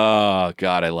pool. Oh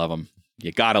God, I love them.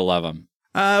 You gotta love them.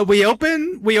 We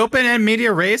open in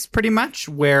media res pretty much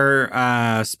where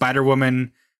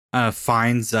Spider-Woman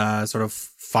finds a sort of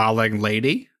falling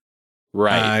lady.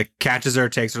 Right. Catches her,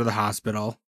 takes her to the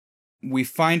hospital. We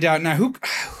find out now who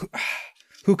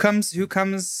comes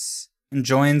and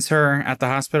joins her at the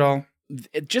hospital.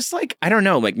 Just like, I don't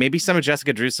know, like maybe some of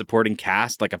Jessica Drew's supporting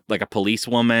cast, like a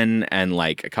policewoman and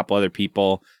like a couple other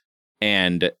people.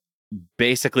 And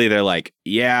basically they're like,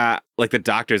 yeah, like the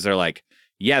doctors are like,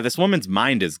 yeah, this woman's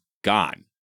mind is gone.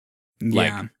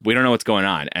 Like, we don't know what's going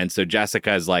on. And so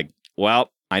Jessica is like,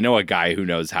 well, I know a guy who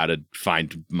knows how to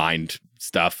find mind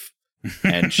stuff.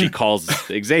 And she calls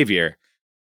Xavier.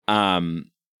 And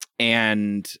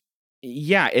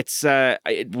yeah, it's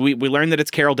we learn that it's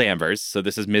Carol Danvers. So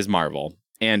this is Ms. Marvel.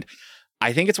 And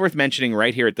I think it's worth mentioning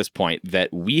right here at this point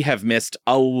that we have missed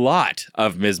a lot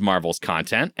of Ms. Marvel's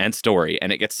content and story,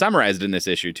 and it gets summarized in this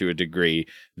issue to a degree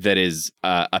that is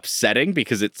upsetting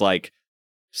because it's like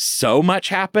so much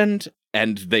happened,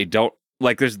 and they don't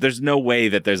like. There's no way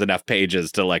that there's enough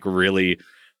pages to like really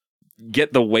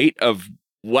get the weight of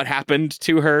what happened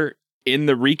to her in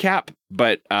the recap,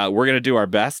 but we're gonna do our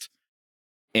best.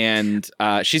 And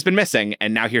she's been missing,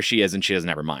 and now here she is, and she doesn't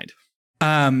have her mind.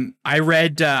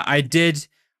 I did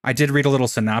read a little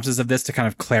synopsis of this to kind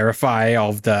of clarify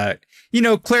all of the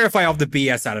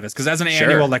BS out of this. Because as an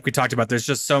annual, like we talked about, there's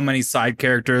just so many side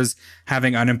characters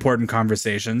having unimportant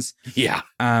conversations. Yeah.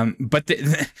 But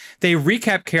they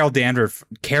recap Carol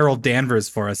Danvers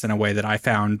for us in a way that I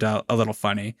found a little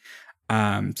funny.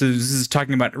 So this is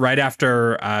talking about right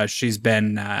after she's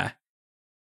been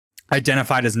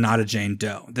identified as not a Jane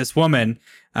Doe. This woman,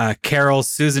 Carol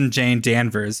Susan Jane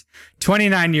Danvers,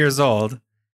 29 years old.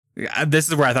 This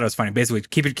is where I thought it was funny. Basically,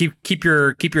 keep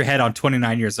your head on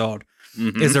 29 years old.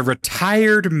 Mm-hmm. Is a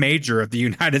retired major of the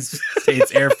United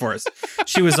States Air Force.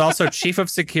 She was also chief of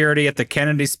security at the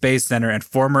Kennedy Space Center and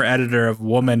former editor of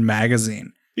Woman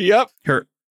magazine. Yep.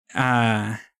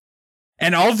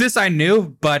 And all of this I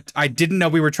knew, but I didn't know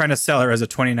we were trying to sell her as a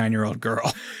 29-year-old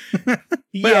girl.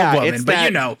 Yeah, woman, it's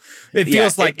but that, it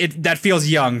feels like that feels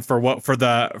young for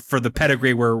the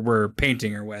pedigree we're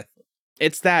painting her with.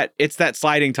 It's that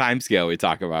sliding time scale we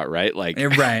talk about, right? Like,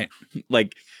 right.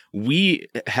 Like, we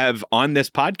have on this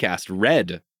podcast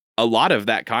read a lot of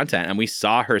that content, and we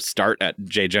saw her start at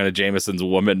J. Jonah Jameson's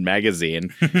Woman magazine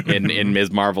in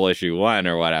Ms. Marvel issue 1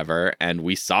 or whatever, and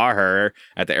we saw her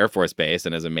at the Air Force Base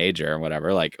and as a major or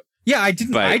whatever. Like, yeah, I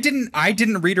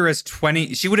didn't read her as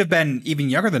 20. She would have been even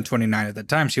younger than 29 at the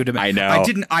time. She would have been. I know.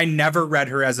 I never read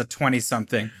her as a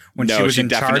 20-something when she was in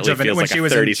charge of when she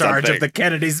was in charge of the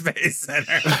Kennedy Space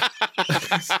Center.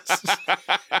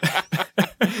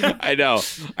 I know.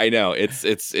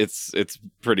 It's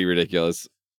pretty ridiculous.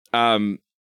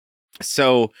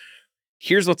 So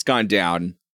here's what's gone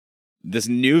down. This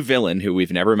new villain who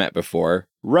we've never met before,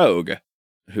 Rogue,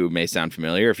 who may sound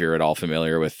familiar if you're at all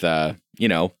familiar with,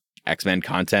 X-Men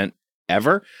content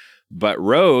ever. But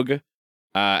Rogue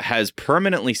has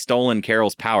permanently stolen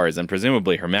Carol's powers and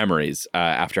presumably her memories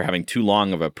after having too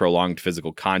long of a prolonged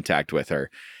physical contact with her.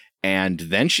 And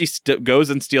then she goes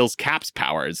and steals Cap's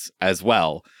powers as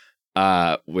well,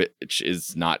 which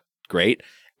is not great.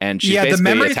 And she's basically the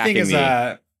memory attacking thing is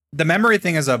the memory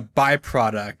thing is a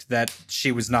byproduct that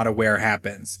she was not aware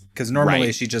happens, because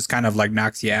normally she just kind of like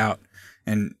knocks you out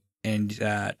and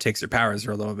takes her powers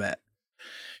for a little bit.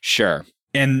 Sure.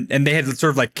 And they had sort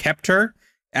of like kept her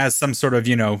as some sort of,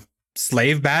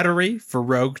 slave battery for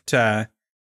Rogue to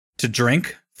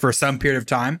drink for some period of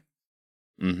time.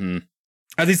 Mm-hmm.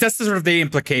 At least that's the sort of the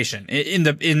implication.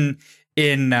 In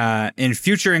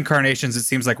future incarnations, it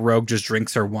seems like Rogue just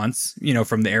drinks her once,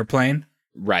 from the airplane.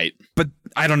 Right. But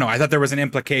I don't know. I thought there was an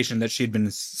implication that she'd been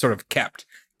sort of kept,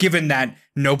 given that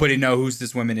nobody knows who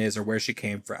this woman is or where she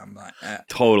came from.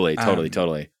 Totally.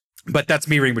 But that's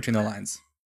me reading between the lines.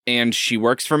 And she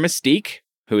works for Mystique,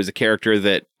 who is a character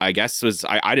that I guess was,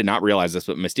 I did not realize this,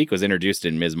 but Mystique was introduced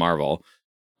in Ms. Marvel.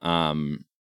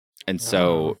 And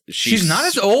so she's not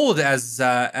as old as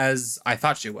I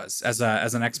thought she was as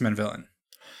an X-Men villain.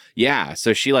 Yeah,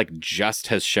 so she like just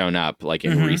has shown up like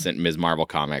in recent Ms. Marvel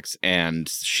comics, and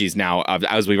she's now,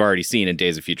 as we've already seen in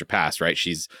Days of Future Past, right?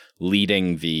 She's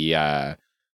leading the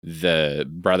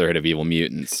Brotherhood of Evil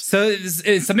Mutants. So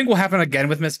something will happen again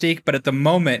with Mystique, but at the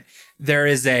moment there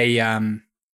is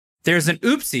there's an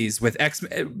oopsies with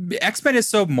X-Men. X-Men is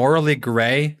so morally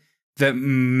gray that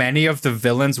many of the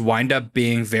villains wind up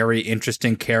being very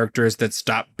interesting characters that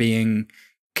stop being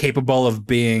capable of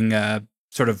being a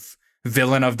sort of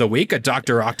villain of the week, a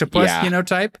Dr. Octopus,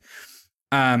 type.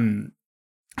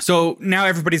 So now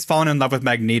everybody's fallen in love with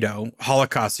Magneto,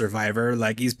 Holocaust survivor.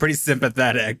 Like, he's pretty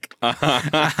sympathetic.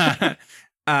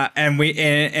 And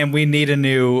we need a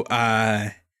new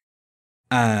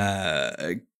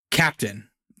captain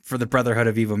for the Brotherhood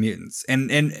of Evil Mutants. And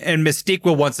Mystique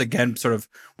will once again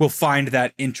will find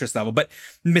that interest level. But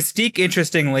Mystique,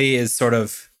 interestingly, is sort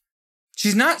of,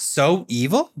 she's not so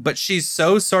evil, but she's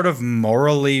so sort of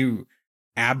morally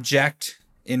abject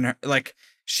in her, like,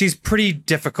 she's pretty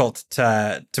difficult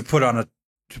to put on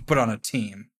a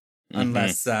team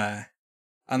unless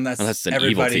it's an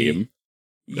everybody, evil team.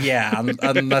 Yeah,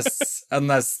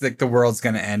 unless like the world's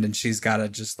gonna end and she's gotta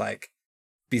just like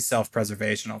be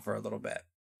self-preservational for a little bit.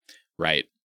 Right.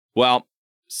 Well,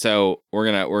 so we're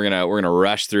gonna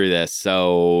rush through this.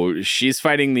 So she's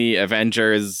fighting the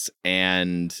Avengers,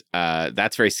 and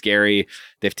that's very scary.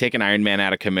 They've taken Iron Man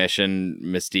out of commission.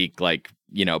 Mystique,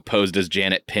 posed as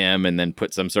Janet Pym, and then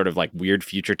put some sort of like weird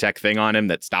future tech thing on him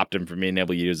that stopped him from being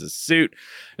able to use his suit.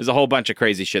 There's a whole bunch of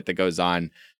crazy shit that goes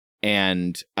on,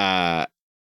 and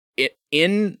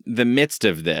in the midst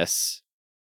of this,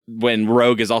 when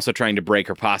Rogue is also trying to break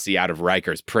her posse out of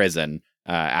Riker's prison.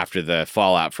 After the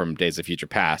fallout from Days of Future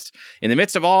Past. In the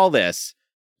midst of all this,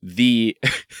 the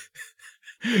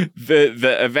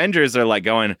Avengers are like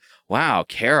going, wow,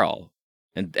 Carol.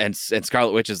 And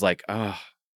Scarlet Witch is like, oh,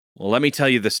 well, let me tell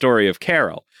you the story of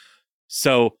Carol.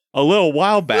 So a little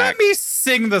while back. Let me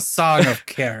sing the song of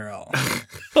Carol.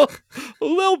 A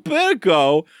little bit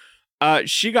ago,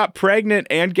 she got pregnant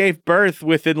and gave birth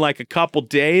within like a couple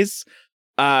days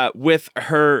with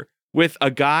a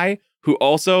guy who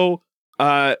also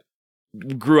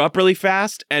grew up really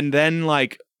fast, and then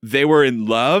like they were in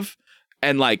love,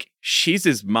 and like she's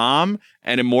his mom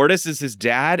and Immortus is his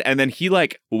dad, and then he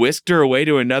like whisked her away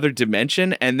to another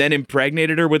dimension and then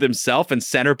impregnated her with himself and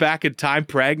sent her back in time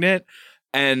pregnant,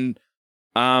 and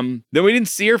then we didn't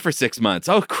see her for 6 months.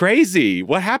 Oh, crazy.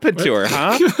 What happened to her,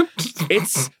 huh?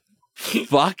 It's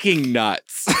fucking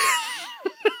nuts.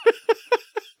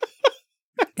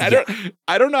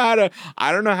 I don't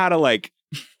know how to like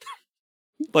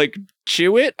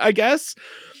chew it, I guess.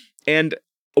 And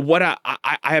what I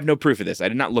have no proof of this. I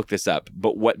did not look this up,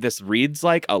 but what this reads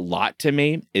like a lot to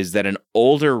me is that an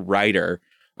older writer,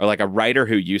 or like a writer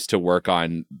who used to work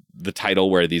on the title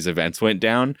where these events went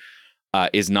down,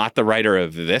 is not the writer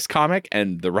of this comic.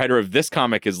 And the writer of this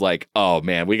comic is like, oh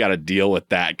man, we got to deal with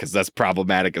that because that's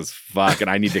problematic as fuck. And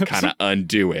I need to kind of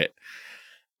undo it.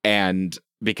 And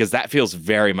because that feels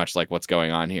very much like what's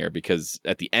going on here, because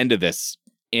at the end of this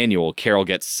annual, Carol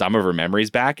gets some of her memories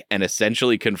back and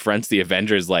essentially confronts the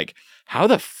Avengers like, how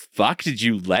the fuck did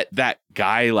you let that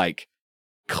guy like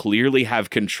clearly have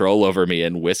control over me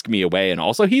and whisk me away? And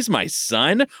also, he's my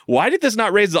son. Why did this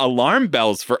not raise alarm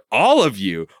bells for all of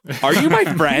you? Are you my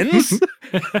friends?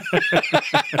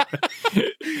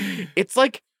 It's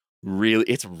like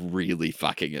it's really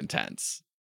fucking intense.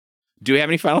 Do we have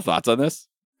any final thoughts on this?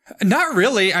 Not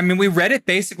really. I mean, we read it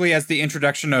basically as the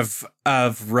introduction of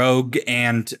Rogue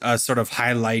and a sort of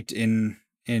highlight in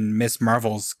Miss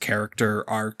Marvel's character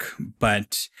arc,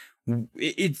 but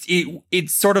it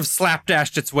sort of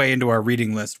slapdashed its way into our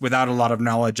reading list without a lot of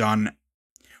knowledge on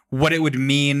what it would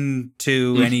mean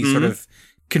to any sort of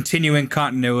continuing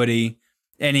continuity,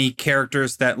 any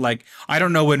characters that, like, I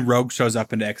don't know when Rogue shows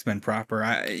up into X-Men proper.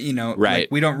 Right. Like,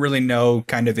 we don't really know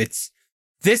kind of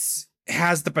this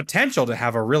has the potential to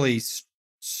have a really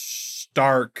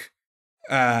stark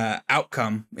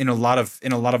outcome in a lot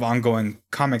of ongoing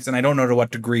comics, and I don't know to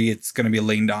what degree it's going to be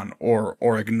leaned on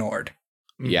or ignored.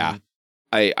 Yeah.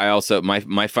 I also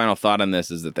my final thought on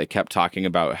this is that they kept talking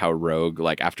about how Rogue,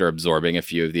 like after absorbing a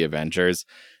few of the Avengers,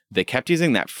 they kept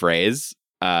using that phrase.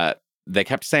 They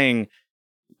kept saying,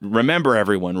 remember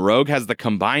everyone, Rogue has the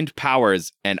combined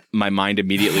powers, and my mind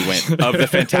immediately went of the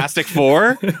Fantastic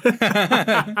Four.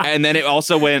 And then it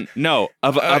also went, no,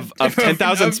 of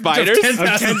 10,000 spiders. Of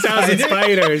 10,000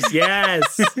 spiders,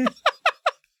 yes.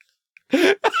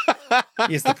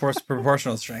 He has the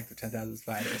proportional strength of 10,000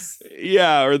 spiders.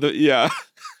 Yeah.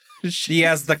 He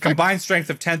has the combined strength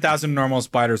of 10,000 normal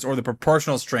spiders, or the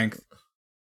proportional strength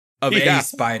of a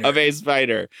spider. Of a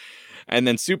spider. And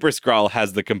then Super Skrull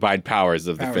has the combined powers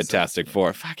of the Fantastic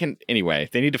Four. Fucking anyway,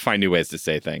 they need to find new ways to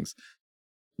say things.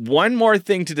 One more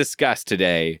thing to discuss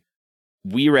today.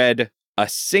 We read a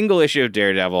single issue of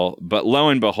Daredevil, but lo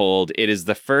and behold, it is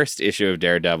the first issue of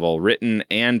Daredevil written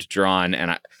and drawn.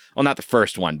 And well, not the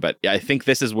first one, but I think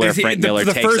this is where Frank Miller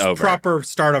takes over. The first proper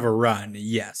start of a run,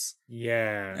 yes.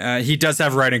 Yeah. He does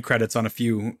have writing credits on a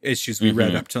few issues we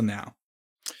read up till now.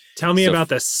 Tell me about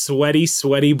the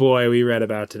sweaty boy we read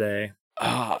about today.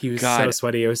 Oh, he was God. so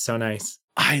sweaty. It was so nice.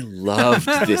 I loved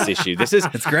this issue.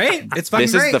 It's great. It's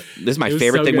fucking great. This is my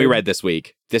favorite thing we read this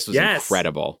week. This was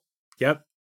incredible. Yep.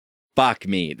 Fuck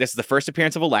me. This is the first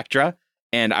appearance of Elektra,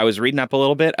 and I was reading up a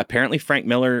little bit. Apparently, Frank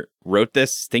Miller wrote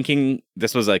this thinking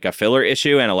this was like a filler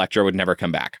issue and Elektra would never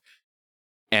come back.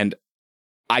 And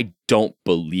I don't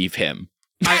believe him.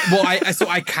 So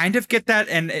I kind of get that,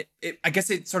 and I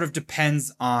guess it sort of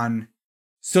depends on.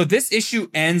 So this issue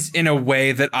ends in a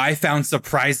way that I found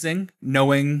surprising,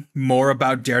 knowing more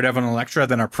about Daredevil and Elektra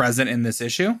than are present in this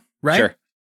issue, right? Sure.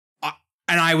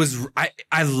 And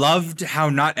I loved how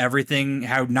not everything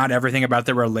about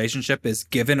their relationship is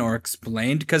given or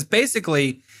explained, because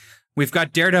basically we've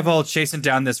got Daredevil chasing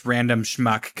down this random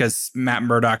schmuck because Matt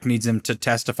Murdock needs him to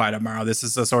testify tomorrow. This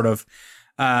is a sort of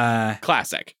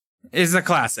classic. It's a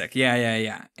classic,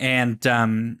 yeah.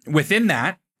 And within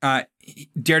that,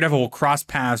 Daredevil will cross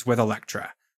paths with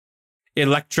Elektra.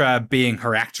 Elektra being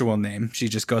her actual name. She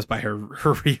just goes by her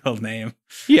real name.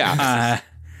 Yeah.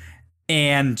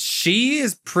 And she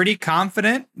is pretty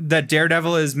confident that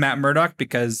Daredevil is Matt Murdock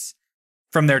because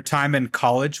from their time in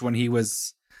college when he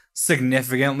was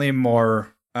significantly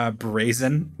more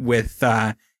brazen with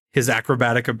his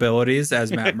acrobatic abilities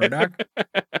as Matt Murdock.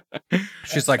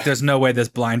 She's like, there's no way this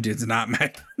blind dude's not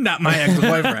my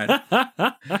ex-boyfriend.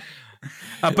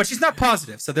 But she's not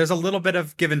positive, so there's a little bit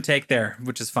of give and take there,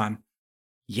 which is fun.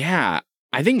 Yeah,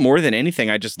 I think more than anything,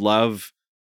 I love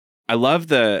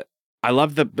the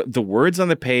words on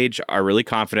the page are really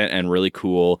confident and really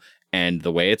cool, and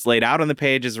the way it's laid out on the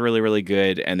page is really, really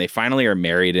good. And they finally are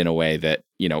married in a way that,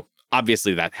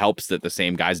 obviously that helps that the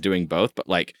same guy's doing both, but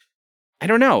like, I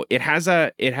don't know, it has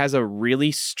a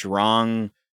really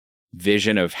strong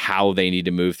vision of how they need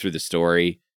to move through the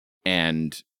story,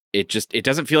 and it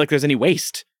doesn't feel like there's any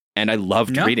waste. And I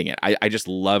loved reading it. I just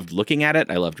loved looking at it.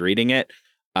 I loved reading it.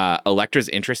 Elektra's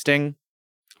interesting.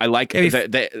 I like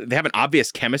they have an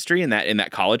obvious chemistry in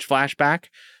that college flashback,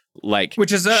 like,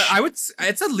 which is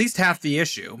it's at least half the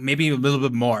issue, maybe a little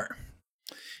bit more.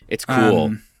 It's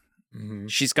cool. Mm-hmm.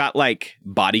 She's got like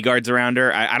bodyguards around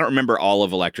her. I don't remember all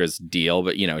of Elektra's deal,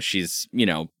 but she's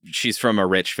from a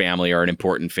rich family or an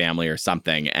important family or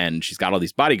something, and she's got all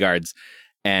these bodyguards.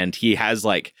 And he has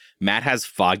like Matt has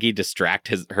Foggy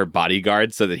distract her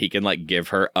bodyguard so that he can like give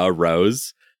her a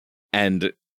rose.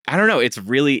 And I don't know. It's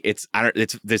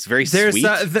this very sweet.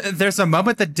 There's a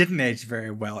moment that didn't age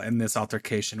very well in this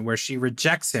altercation where she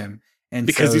rejects him and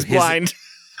because he's blind.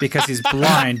 Because he's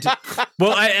blind.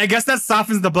 Well, I guess that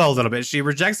softens the blow a little bit. She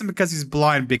rejects him because he's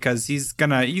blind because he's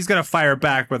gonna fire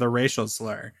back with a racial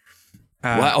slur.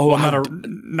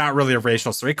 Not really a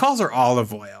racial slur. He calls her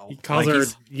olive oil. He calls her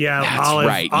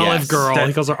olive girl.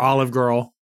 He calls her olive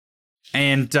girl.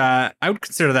 And I would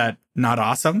consider that not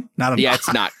awesome. Not yeah,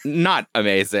 it's not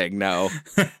amazing. No.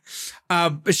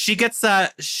 But she gets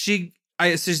she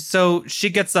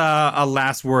gets a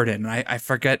last word in. I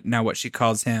forget now what she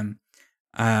calls him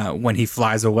when he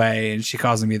flies away, and she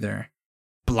calls him either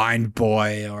blind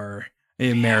boy or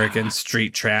American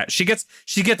street trash. She gets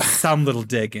some little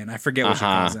dig in. I forget what she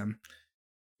calls him.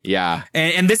 Yeah.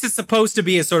 And this is supposed to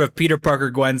be a sort of Peter Parker,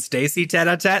 Gwen Stacy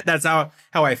tete-a-tete. That's how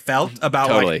I felt about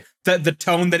totally. Like the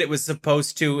tone that it was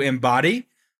supposed to embody.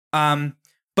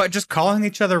 But just calling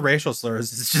each other racial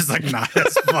slurs is just like not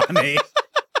as funny.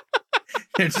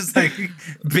 It's just like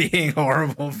being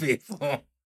horrible people.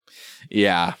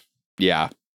 Yeah. Yeah.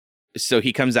 So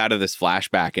he comes out of this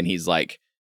flashback and he's like,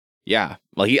 yeah,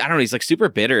 well, I don't know. He's like super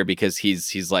bitter because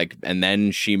he's like, and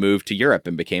then she moved to Europe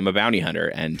and became a bounty hunter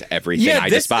and everything I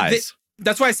despise.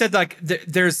 That's why I said like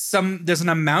there's an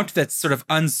amount that's sort of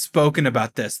unspoken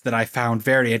about this that I found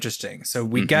very interesting. So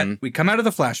we come out of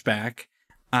the flashback.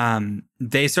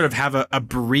 They sort of have a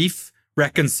brief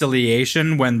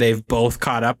reconciliation when they've both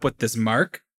caught up with this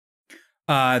mark.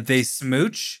 They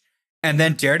smooch, and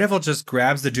then Daredevil just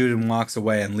grabs the dude and walks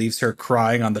away and leaves her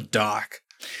crying on the dock.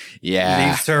 Yeah.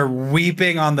 Leaves her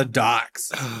weeping on the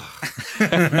docks.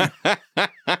 And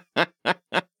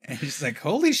she's like,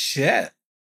 holy shit.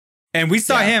 And we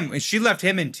saw him. She left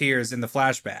him in tears in the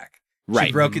flashback.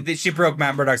 Right. She broke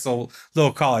Matt Murdock's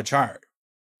little college heart.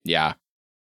 Yeah.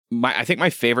 I think my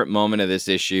favorite moment of this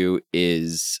issue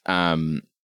is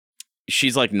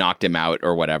she's like knocked him out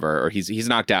or whatever, or he's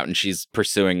knocked out and she's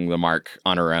pursuing the mark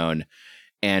on her own.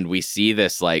 And we see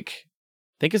this like,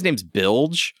 I think his name's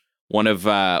Bilge. One of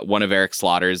Eric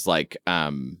Slaughter's like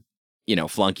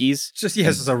flunkies. Just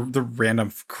the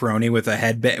random crony with a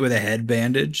head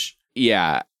bandage.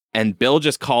 Yeah, and Bill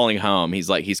just calling home.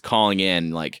 He's calling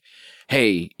in like,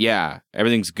 hey, yeah,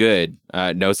 everything's good.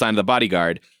 No sign of the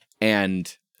bodyguard,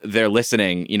 and they're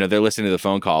listening. They're listening to the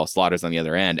phone call. Slaughter's on the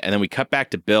other end, and then we cut back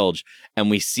to Bilge, and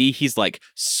we see he's like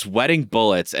sweating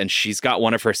bullets, and she's got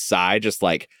one of her side just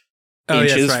like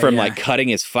inches from like cutting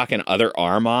his fucking other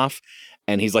arm off.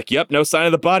 And he's like, yep, no sign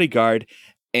of the bodyguard.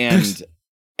 And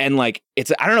like,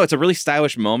 I don't know, it's a really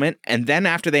stylish moment. And then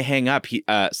after they hang up,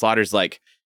 Slaughter's like,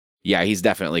 yeah, he's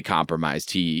definitely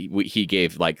compromised. He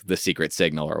gave like the secret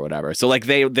signal or whatever. So like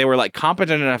they were like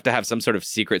competent enough to have some sort of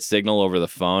secret signal over the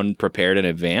phone prepared in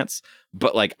advance.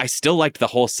 But like, I still liked the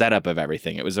whole setup of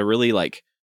everything. It was a really like,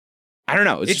 I don't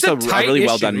know. It's just a really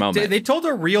well done moment. They told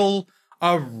a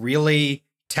really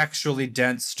textually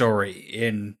dense story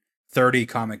in 30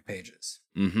 comic pages.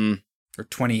 Mm-hmm. Or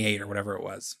 28 or whatever it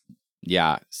was.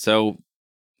 Yeah. So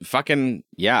fucking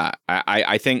yeah.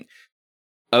 I think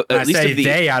at I least say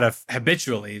they out of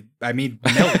habitually. I mean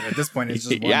Miller at this point is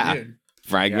just one dude.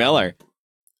 Frank Miller.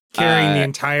 Carrying the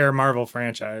entire Marvel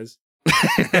franchise.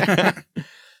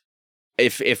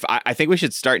 If I think we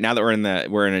should start now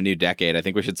that we're in a new decade, I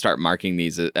think we should start marking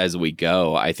these as we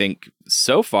go. I think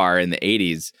so far in the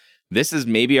 80s, this is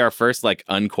maybe our first like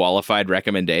unqualified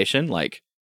recommendation. Like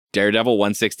Daredevil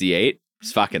 168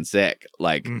 is fucking sick.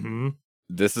 Like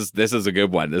this is a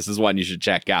good one. This is one you should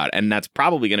check out. And that's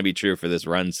probably going to be true for this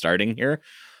run starting here.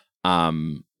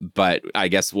 But I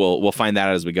guess we'll find that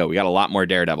out as we go. We got a lot more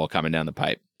Daredevil coming down the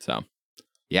pipe. So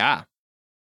yeah.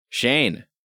 Shane,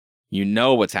 you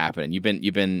know what's happening. You've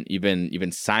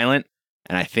been silent.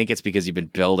 And I think it's because you've been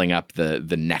building up the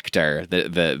nectar,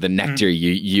 the nectar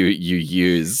you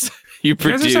use. You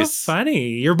produce. You guys are so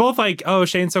funny. You're both like, oh,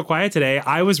 Shane's so quiet today.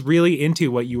 I was really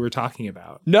into what you were talking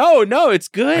about. No, it's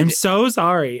good. I'm so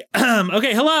sorry.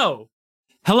 Okay, hello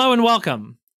and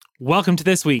welcome. Welcome to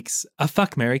this week's A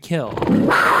Fuck, Marry, Kill,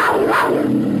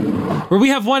 where we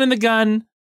have one in the gun,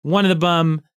 one in the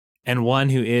bum, and one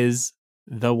who is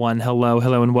the one. Hello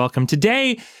and welcome.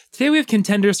 Today we have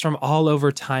contenders from all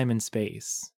over time and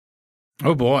space.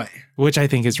 Oh boy. Which I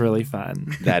think is really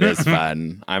fun. That is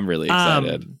fun. I'm really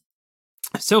excited.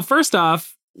 So first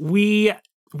off, we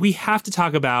have to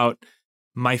talk about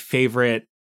my favorite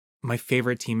my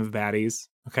favorite team of baddies.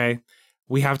 Okay.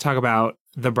 We have to talk about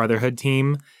the Brotherhood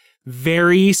team.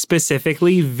 Very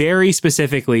specifically,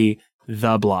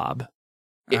 the Blob.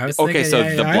 The Blob is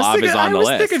on the list.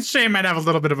 I was thinking Shane might have a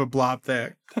little bit of a blob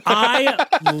there. I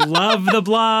love the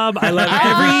Blob. I love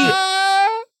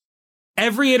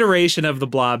every iteration of the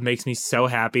Blob makes me so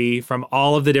happy from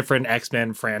all of the different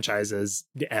X-Men franchises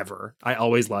ever. I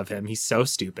always love him. He's so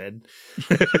stupid.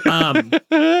 And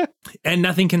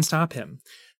nothing can stop him.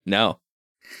 No.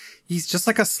 He's just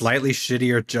like a slightly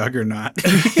shittier Juggernaut.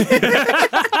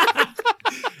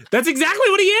 That's exactly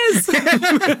what he is.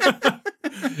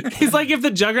 He's like if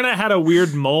the Juggernaut had a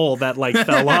weird mole that like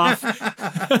fell off.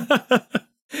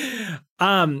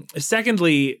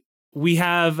 Secondly, we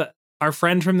have our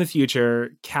friend from the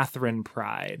future, Catherine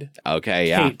Pride. Okay,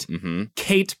 yeah. Kate.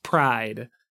 Kate Pride,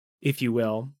 if you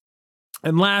will.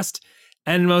 And last,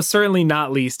 and most certainly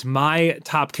not least, my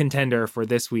top contender for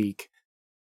this week,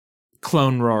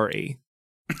 Clone Rory.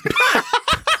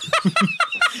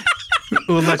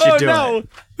 We'll let you do it.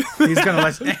 He's gonna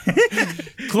let you.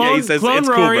 Clone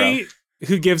Rory, cool,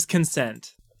 who gives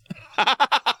consent.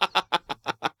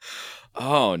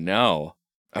 Oh no.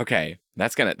 Okay,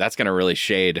 that's gonna really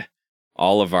shade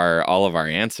all of our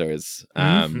answers.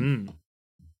 If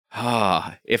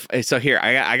so, here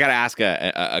I gotta ask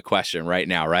a question right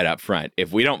now, right up front.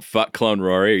 If we don't fuck Clone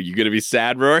Rory, are you gonna be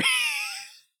sad, Rory?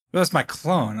 Well, that's my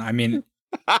clone. I mean,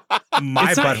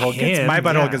 my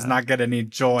butthole does not get any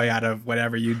joy out of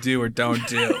whatever you do or don't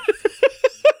do.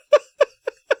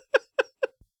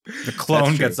 The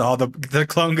clone gets all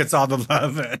the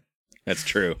love. That's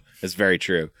true. That's very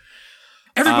true.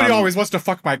 Everybody always wants to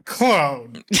fuck my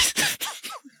clone.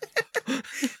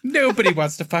 Nobody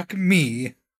wants to fuck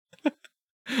me.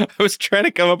 I was trying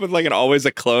to come up with like an always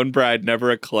a Clonebride,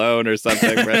 never a clone or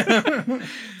something. But,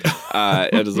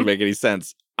 it doesn't make any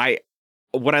sense.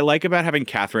 What I like about having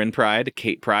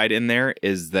Kate Pride in there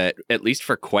is that at least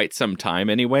for quite some time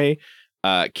anyway,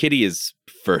 Kitty is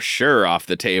for sure off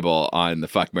the table on the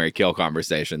fuck, marry, kill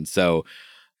conversation. So,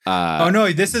 oh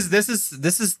no, this is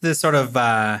the sort of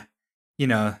the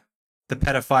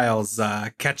pedophile's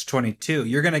catch-22.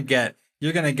 You're gonna get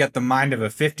the mind of a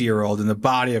 50-year-old and the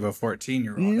body of a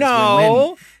 14-year-old.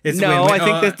 No,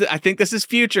 I think this is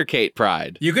future Kate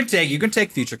Pride. You can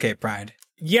take future Kate Pride.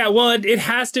 Yeah, well, it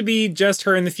has to be just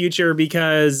her in the future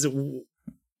because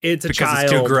it's a child.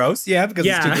 It's too gross. Yeah, because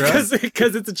it's too gross.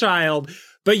 Because it's a child.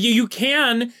 But you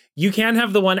can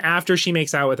have the one after she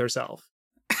makes out with herself.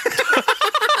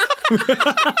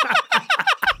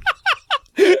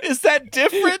 Is that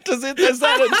different? Is that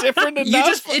different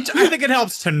enough? I think it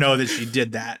helps to know that she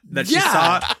did that. That she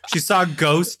saw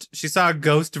a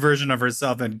ghost version of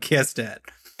herself and kissed it.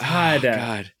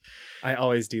 God. I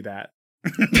always do that.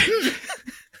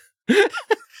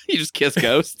 You just kiss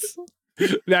ghosts?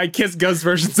 I kiss ghost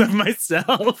versions of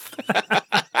myself.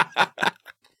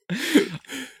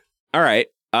 All right.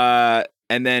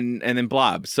 And then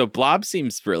Blob. So Blob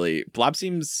seems I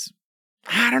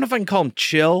don't know if I can call him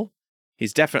chill.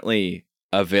 He's definitely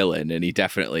a villain, and he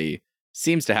definitely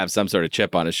seems to have some sort of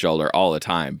chip on his shoulder all the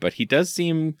time, but he does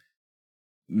seem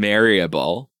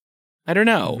marryable. I don't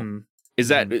know. Mm-hmm. Is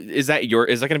that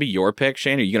going to be your pick,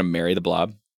 Shane? Are you going to marry the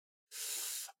Blob?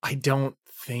 I don't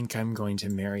think I'm going to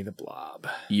marry the Blob.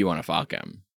 You want to fuck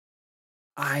him?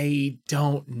 I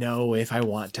don't know if I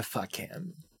want to fuck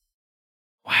him.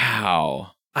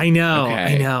 Wow. I know.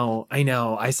 Okay. I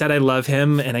know. I said I love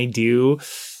him, and I do,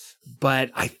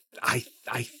 but I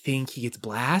think he gets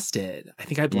blasted. I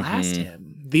think I blast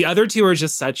him. The other two are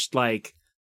just such like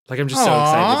I'm just so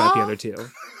excited about the other two.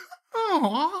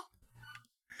 Aww.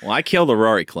 Well, I killed a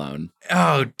Rory clone.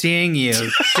 Oh, dang you.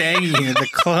 The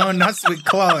clone, not sweet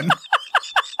clone.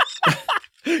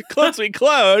 Clone, sweet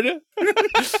clone.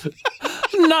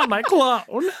 Not my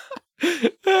clone.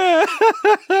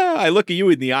 I look at you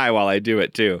in the eye while I do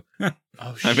it, too.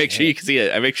 Oh, shit. I make sure you can see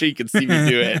it. I make sure you can see me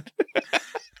do it.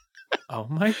 Oh,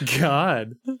 my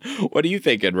God. What are you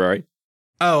thinking, Rory?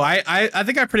 Oh, I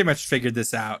think I pretty much figured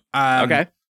this out.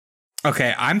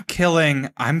 Okay, I'm killing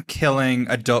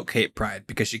adult Kate Pride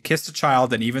because she kissed a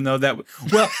child, and even though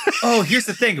here's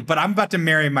the thing, but I'm about to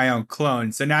marry my own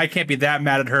clone, so now I can't be that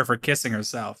mad at her for kissing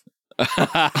herself.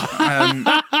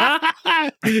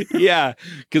 Yeah,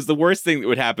 because the worst thing that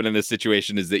would happen in this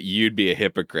situation is that you'd be a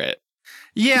hypocrite.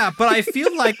 Yeah, but I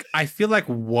feel like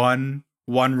one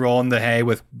roll in the hay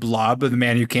with Blob, the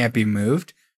man who can't be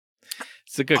moved.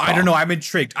 It's a good call. I don't know. I'm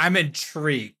intrigued.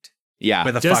 Yeah.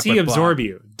 Does he absorb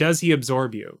you?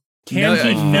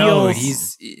 Can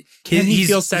he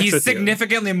feel sex with He's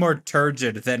significantly more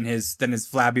turgid than his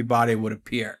flabby body would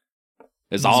appear.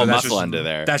 There's all muscle just, under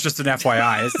there. That's just an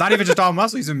FYI. It's not even just all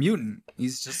muscle. He's a mutant.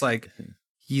 He's just like,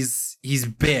 he's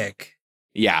big.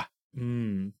 Yeah.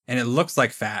 Mm. And it looks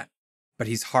like fat, but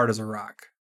he's hard as a rock.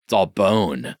 It's all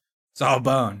bone. It's all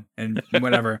bone and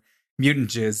whatever. Mutant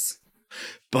juice.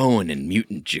 Bone and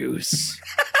mutant juice.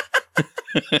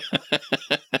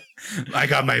 I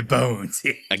got my bones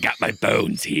here. I got my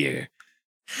bones here.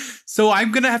 So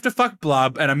I'm going to have to fuck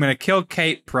Blob, and I'm going to kill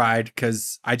Kate Pride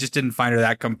because I just didn't find her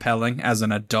that compelling as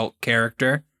an adult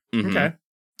character. Mm-hmm. Okay.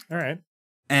 All right.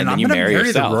 And I'm going to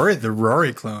marry the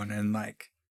Rory clone. And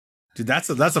like, dude, that's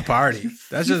a party.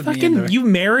 That's just fucking, you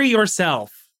marry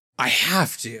yourself. I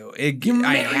have to.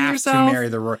 I have to marry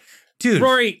the Rory. Dude.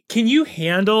 Rory, can you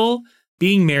handle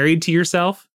being married to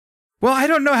yourself? Well, I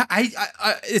don't know.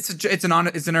 It's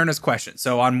an earnest question.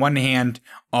 So on one hand,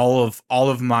 all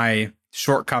of my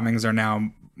shortcomings are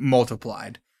now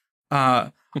multiplied.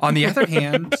 On the other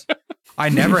hand, I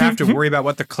never have to worry about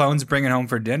what the clone's bringing home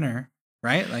for dinner,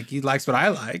 right? Like he likes what I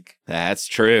like. That's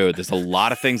true. There's a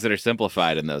lot of things that are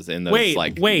simplified in those.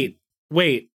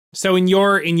 Wait. So in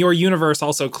your universe,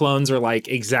 also clones are like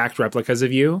exact replicas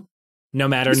of you, no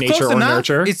matter nature or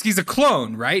nurture. He's a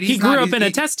clone, right? He grew up in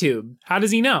a test tube. How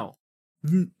does he know?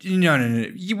 No.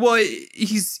 Well,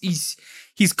 he's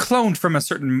cloned from a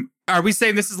certain. Are we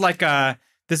saying this is like a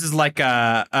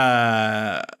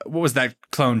what was that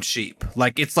clone sheep?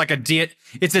 Like it's like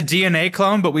it's a DNA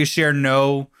clone, but we share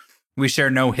no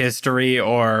history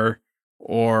or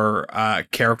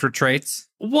character traits.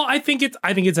 Well, I think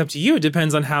it's up to you. It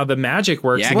depends on how the magic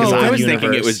works. Yeah, because I was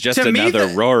thinking it was just another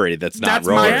Rory that's not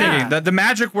Rory. That's my thinking. The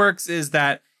magic works is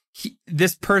that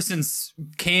this person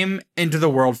came into the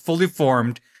world fully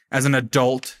formed as an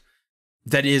adult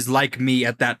that is like me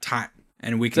at that time.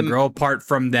 And we can grow apart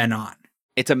from then on.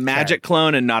 It's a magic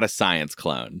clone and not a science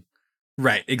clone.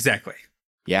 Right, exactly.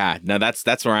 Yeah, no, that's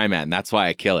where I'm at, and that's why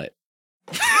I kill it.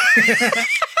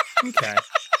 Okay.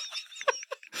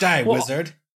 Die,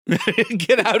 wizard.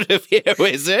 Get out of here,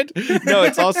 wizard. No,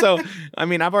 it's also, I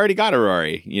mean, I've already got a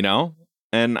Rory,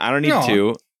 and I don't need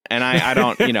two. And I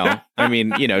don't, you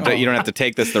don't have to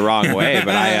take this the wrong way,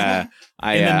 but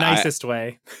in the nicest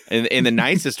way. In the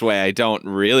nicest way, I don't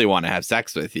really want to have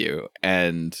sex with you.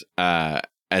 And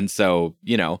so,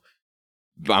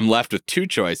 I'm left with two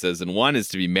choices, and one is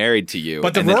to be married to you,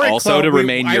 but and then also to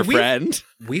remain your friend.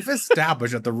 We've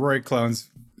established that the Rory clone's,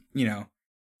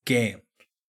 game.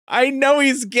 I know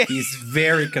he's gay. He's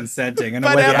very consenting.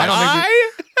 But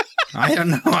I don't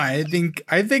know. I think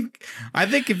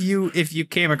if you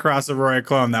came across a Rory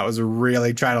clone that was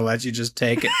really trying to let you just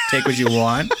take what you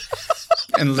want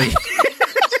and leave,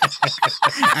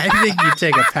 I think you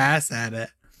take a pass at it.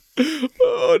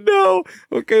 Oh no.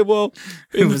 Okay, well,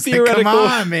 in theoretical, come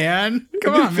on, man.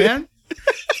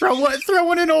 Throw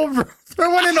one in old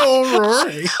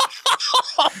Rory.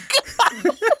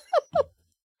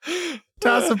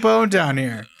 Toss a bone down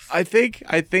here. I think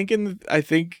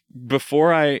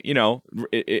before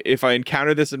if I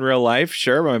encounter this in real life,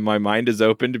 sure, my mind is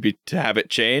open to have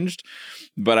it changed.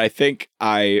 But I think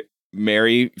I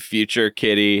marry future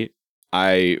Kitty,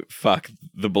 I fuck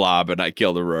the Blob, and I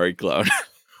kill the Rory clone.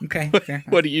 Okay.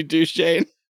 What do you do, Shane?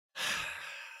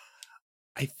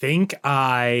 I think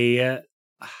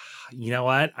you know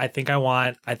what? I think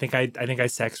I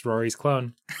sex Rory's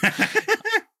clone.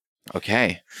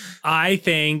 Okay. I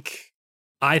think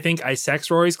I sex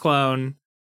Rory's clone.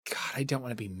 God, I don't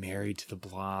want to be married to the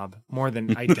Blob more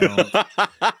than I don't.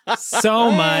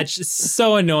 So much,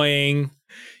 so annoying.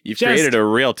 You've created a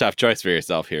real tough choice for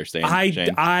yourself here, Shane. I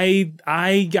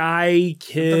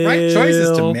kill. The right choice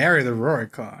is to marry the Rory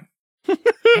clone.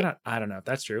 I don't know if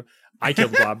that's true. I kill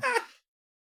the Blob.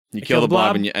 You kill the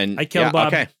Blob and I kill the Blob.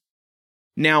 Okay.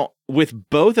 Now, with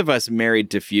both of us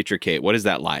married to future Kate, what is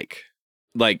that like?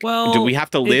 Like, do we have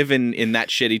to live in that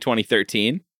shitty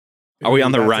 2013? Are we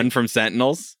on the run from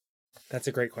Sentinels? That's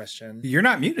a great question. You're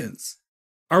not mutants.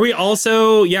 Are we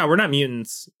also? Yeah, we're not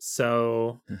mutants.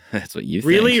 So that's what you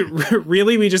think.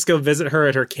 Really, we just go visit her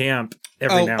at her camp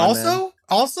every now and then.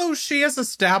 Also, she has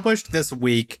established this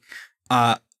week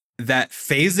that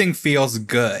phasing feels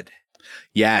good.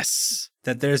 Yes.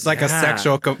 That there's like a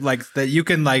sexual, that you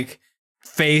can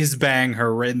phase bang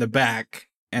her right in the back.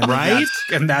 And right?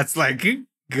 That's like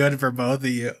good for both of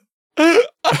you.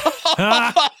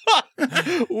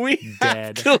 We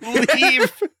have to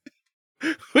leave.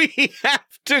 We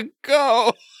have to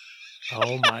go.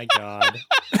 Oh my God.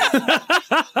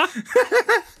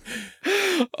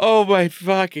 Oh my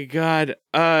fucking God.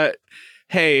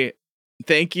 Hey,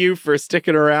 thank you for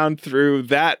sticking around through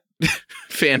that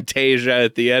Fantasia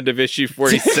at the end of issue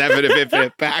 47 of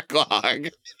Infinite Backlog.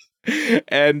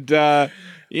 And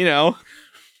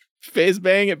Phase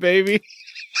bang it, baby.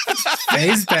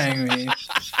 Phase bang me.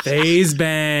 Phase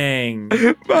bang.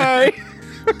 Bye.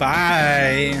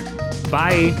 Bye.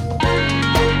 Bye.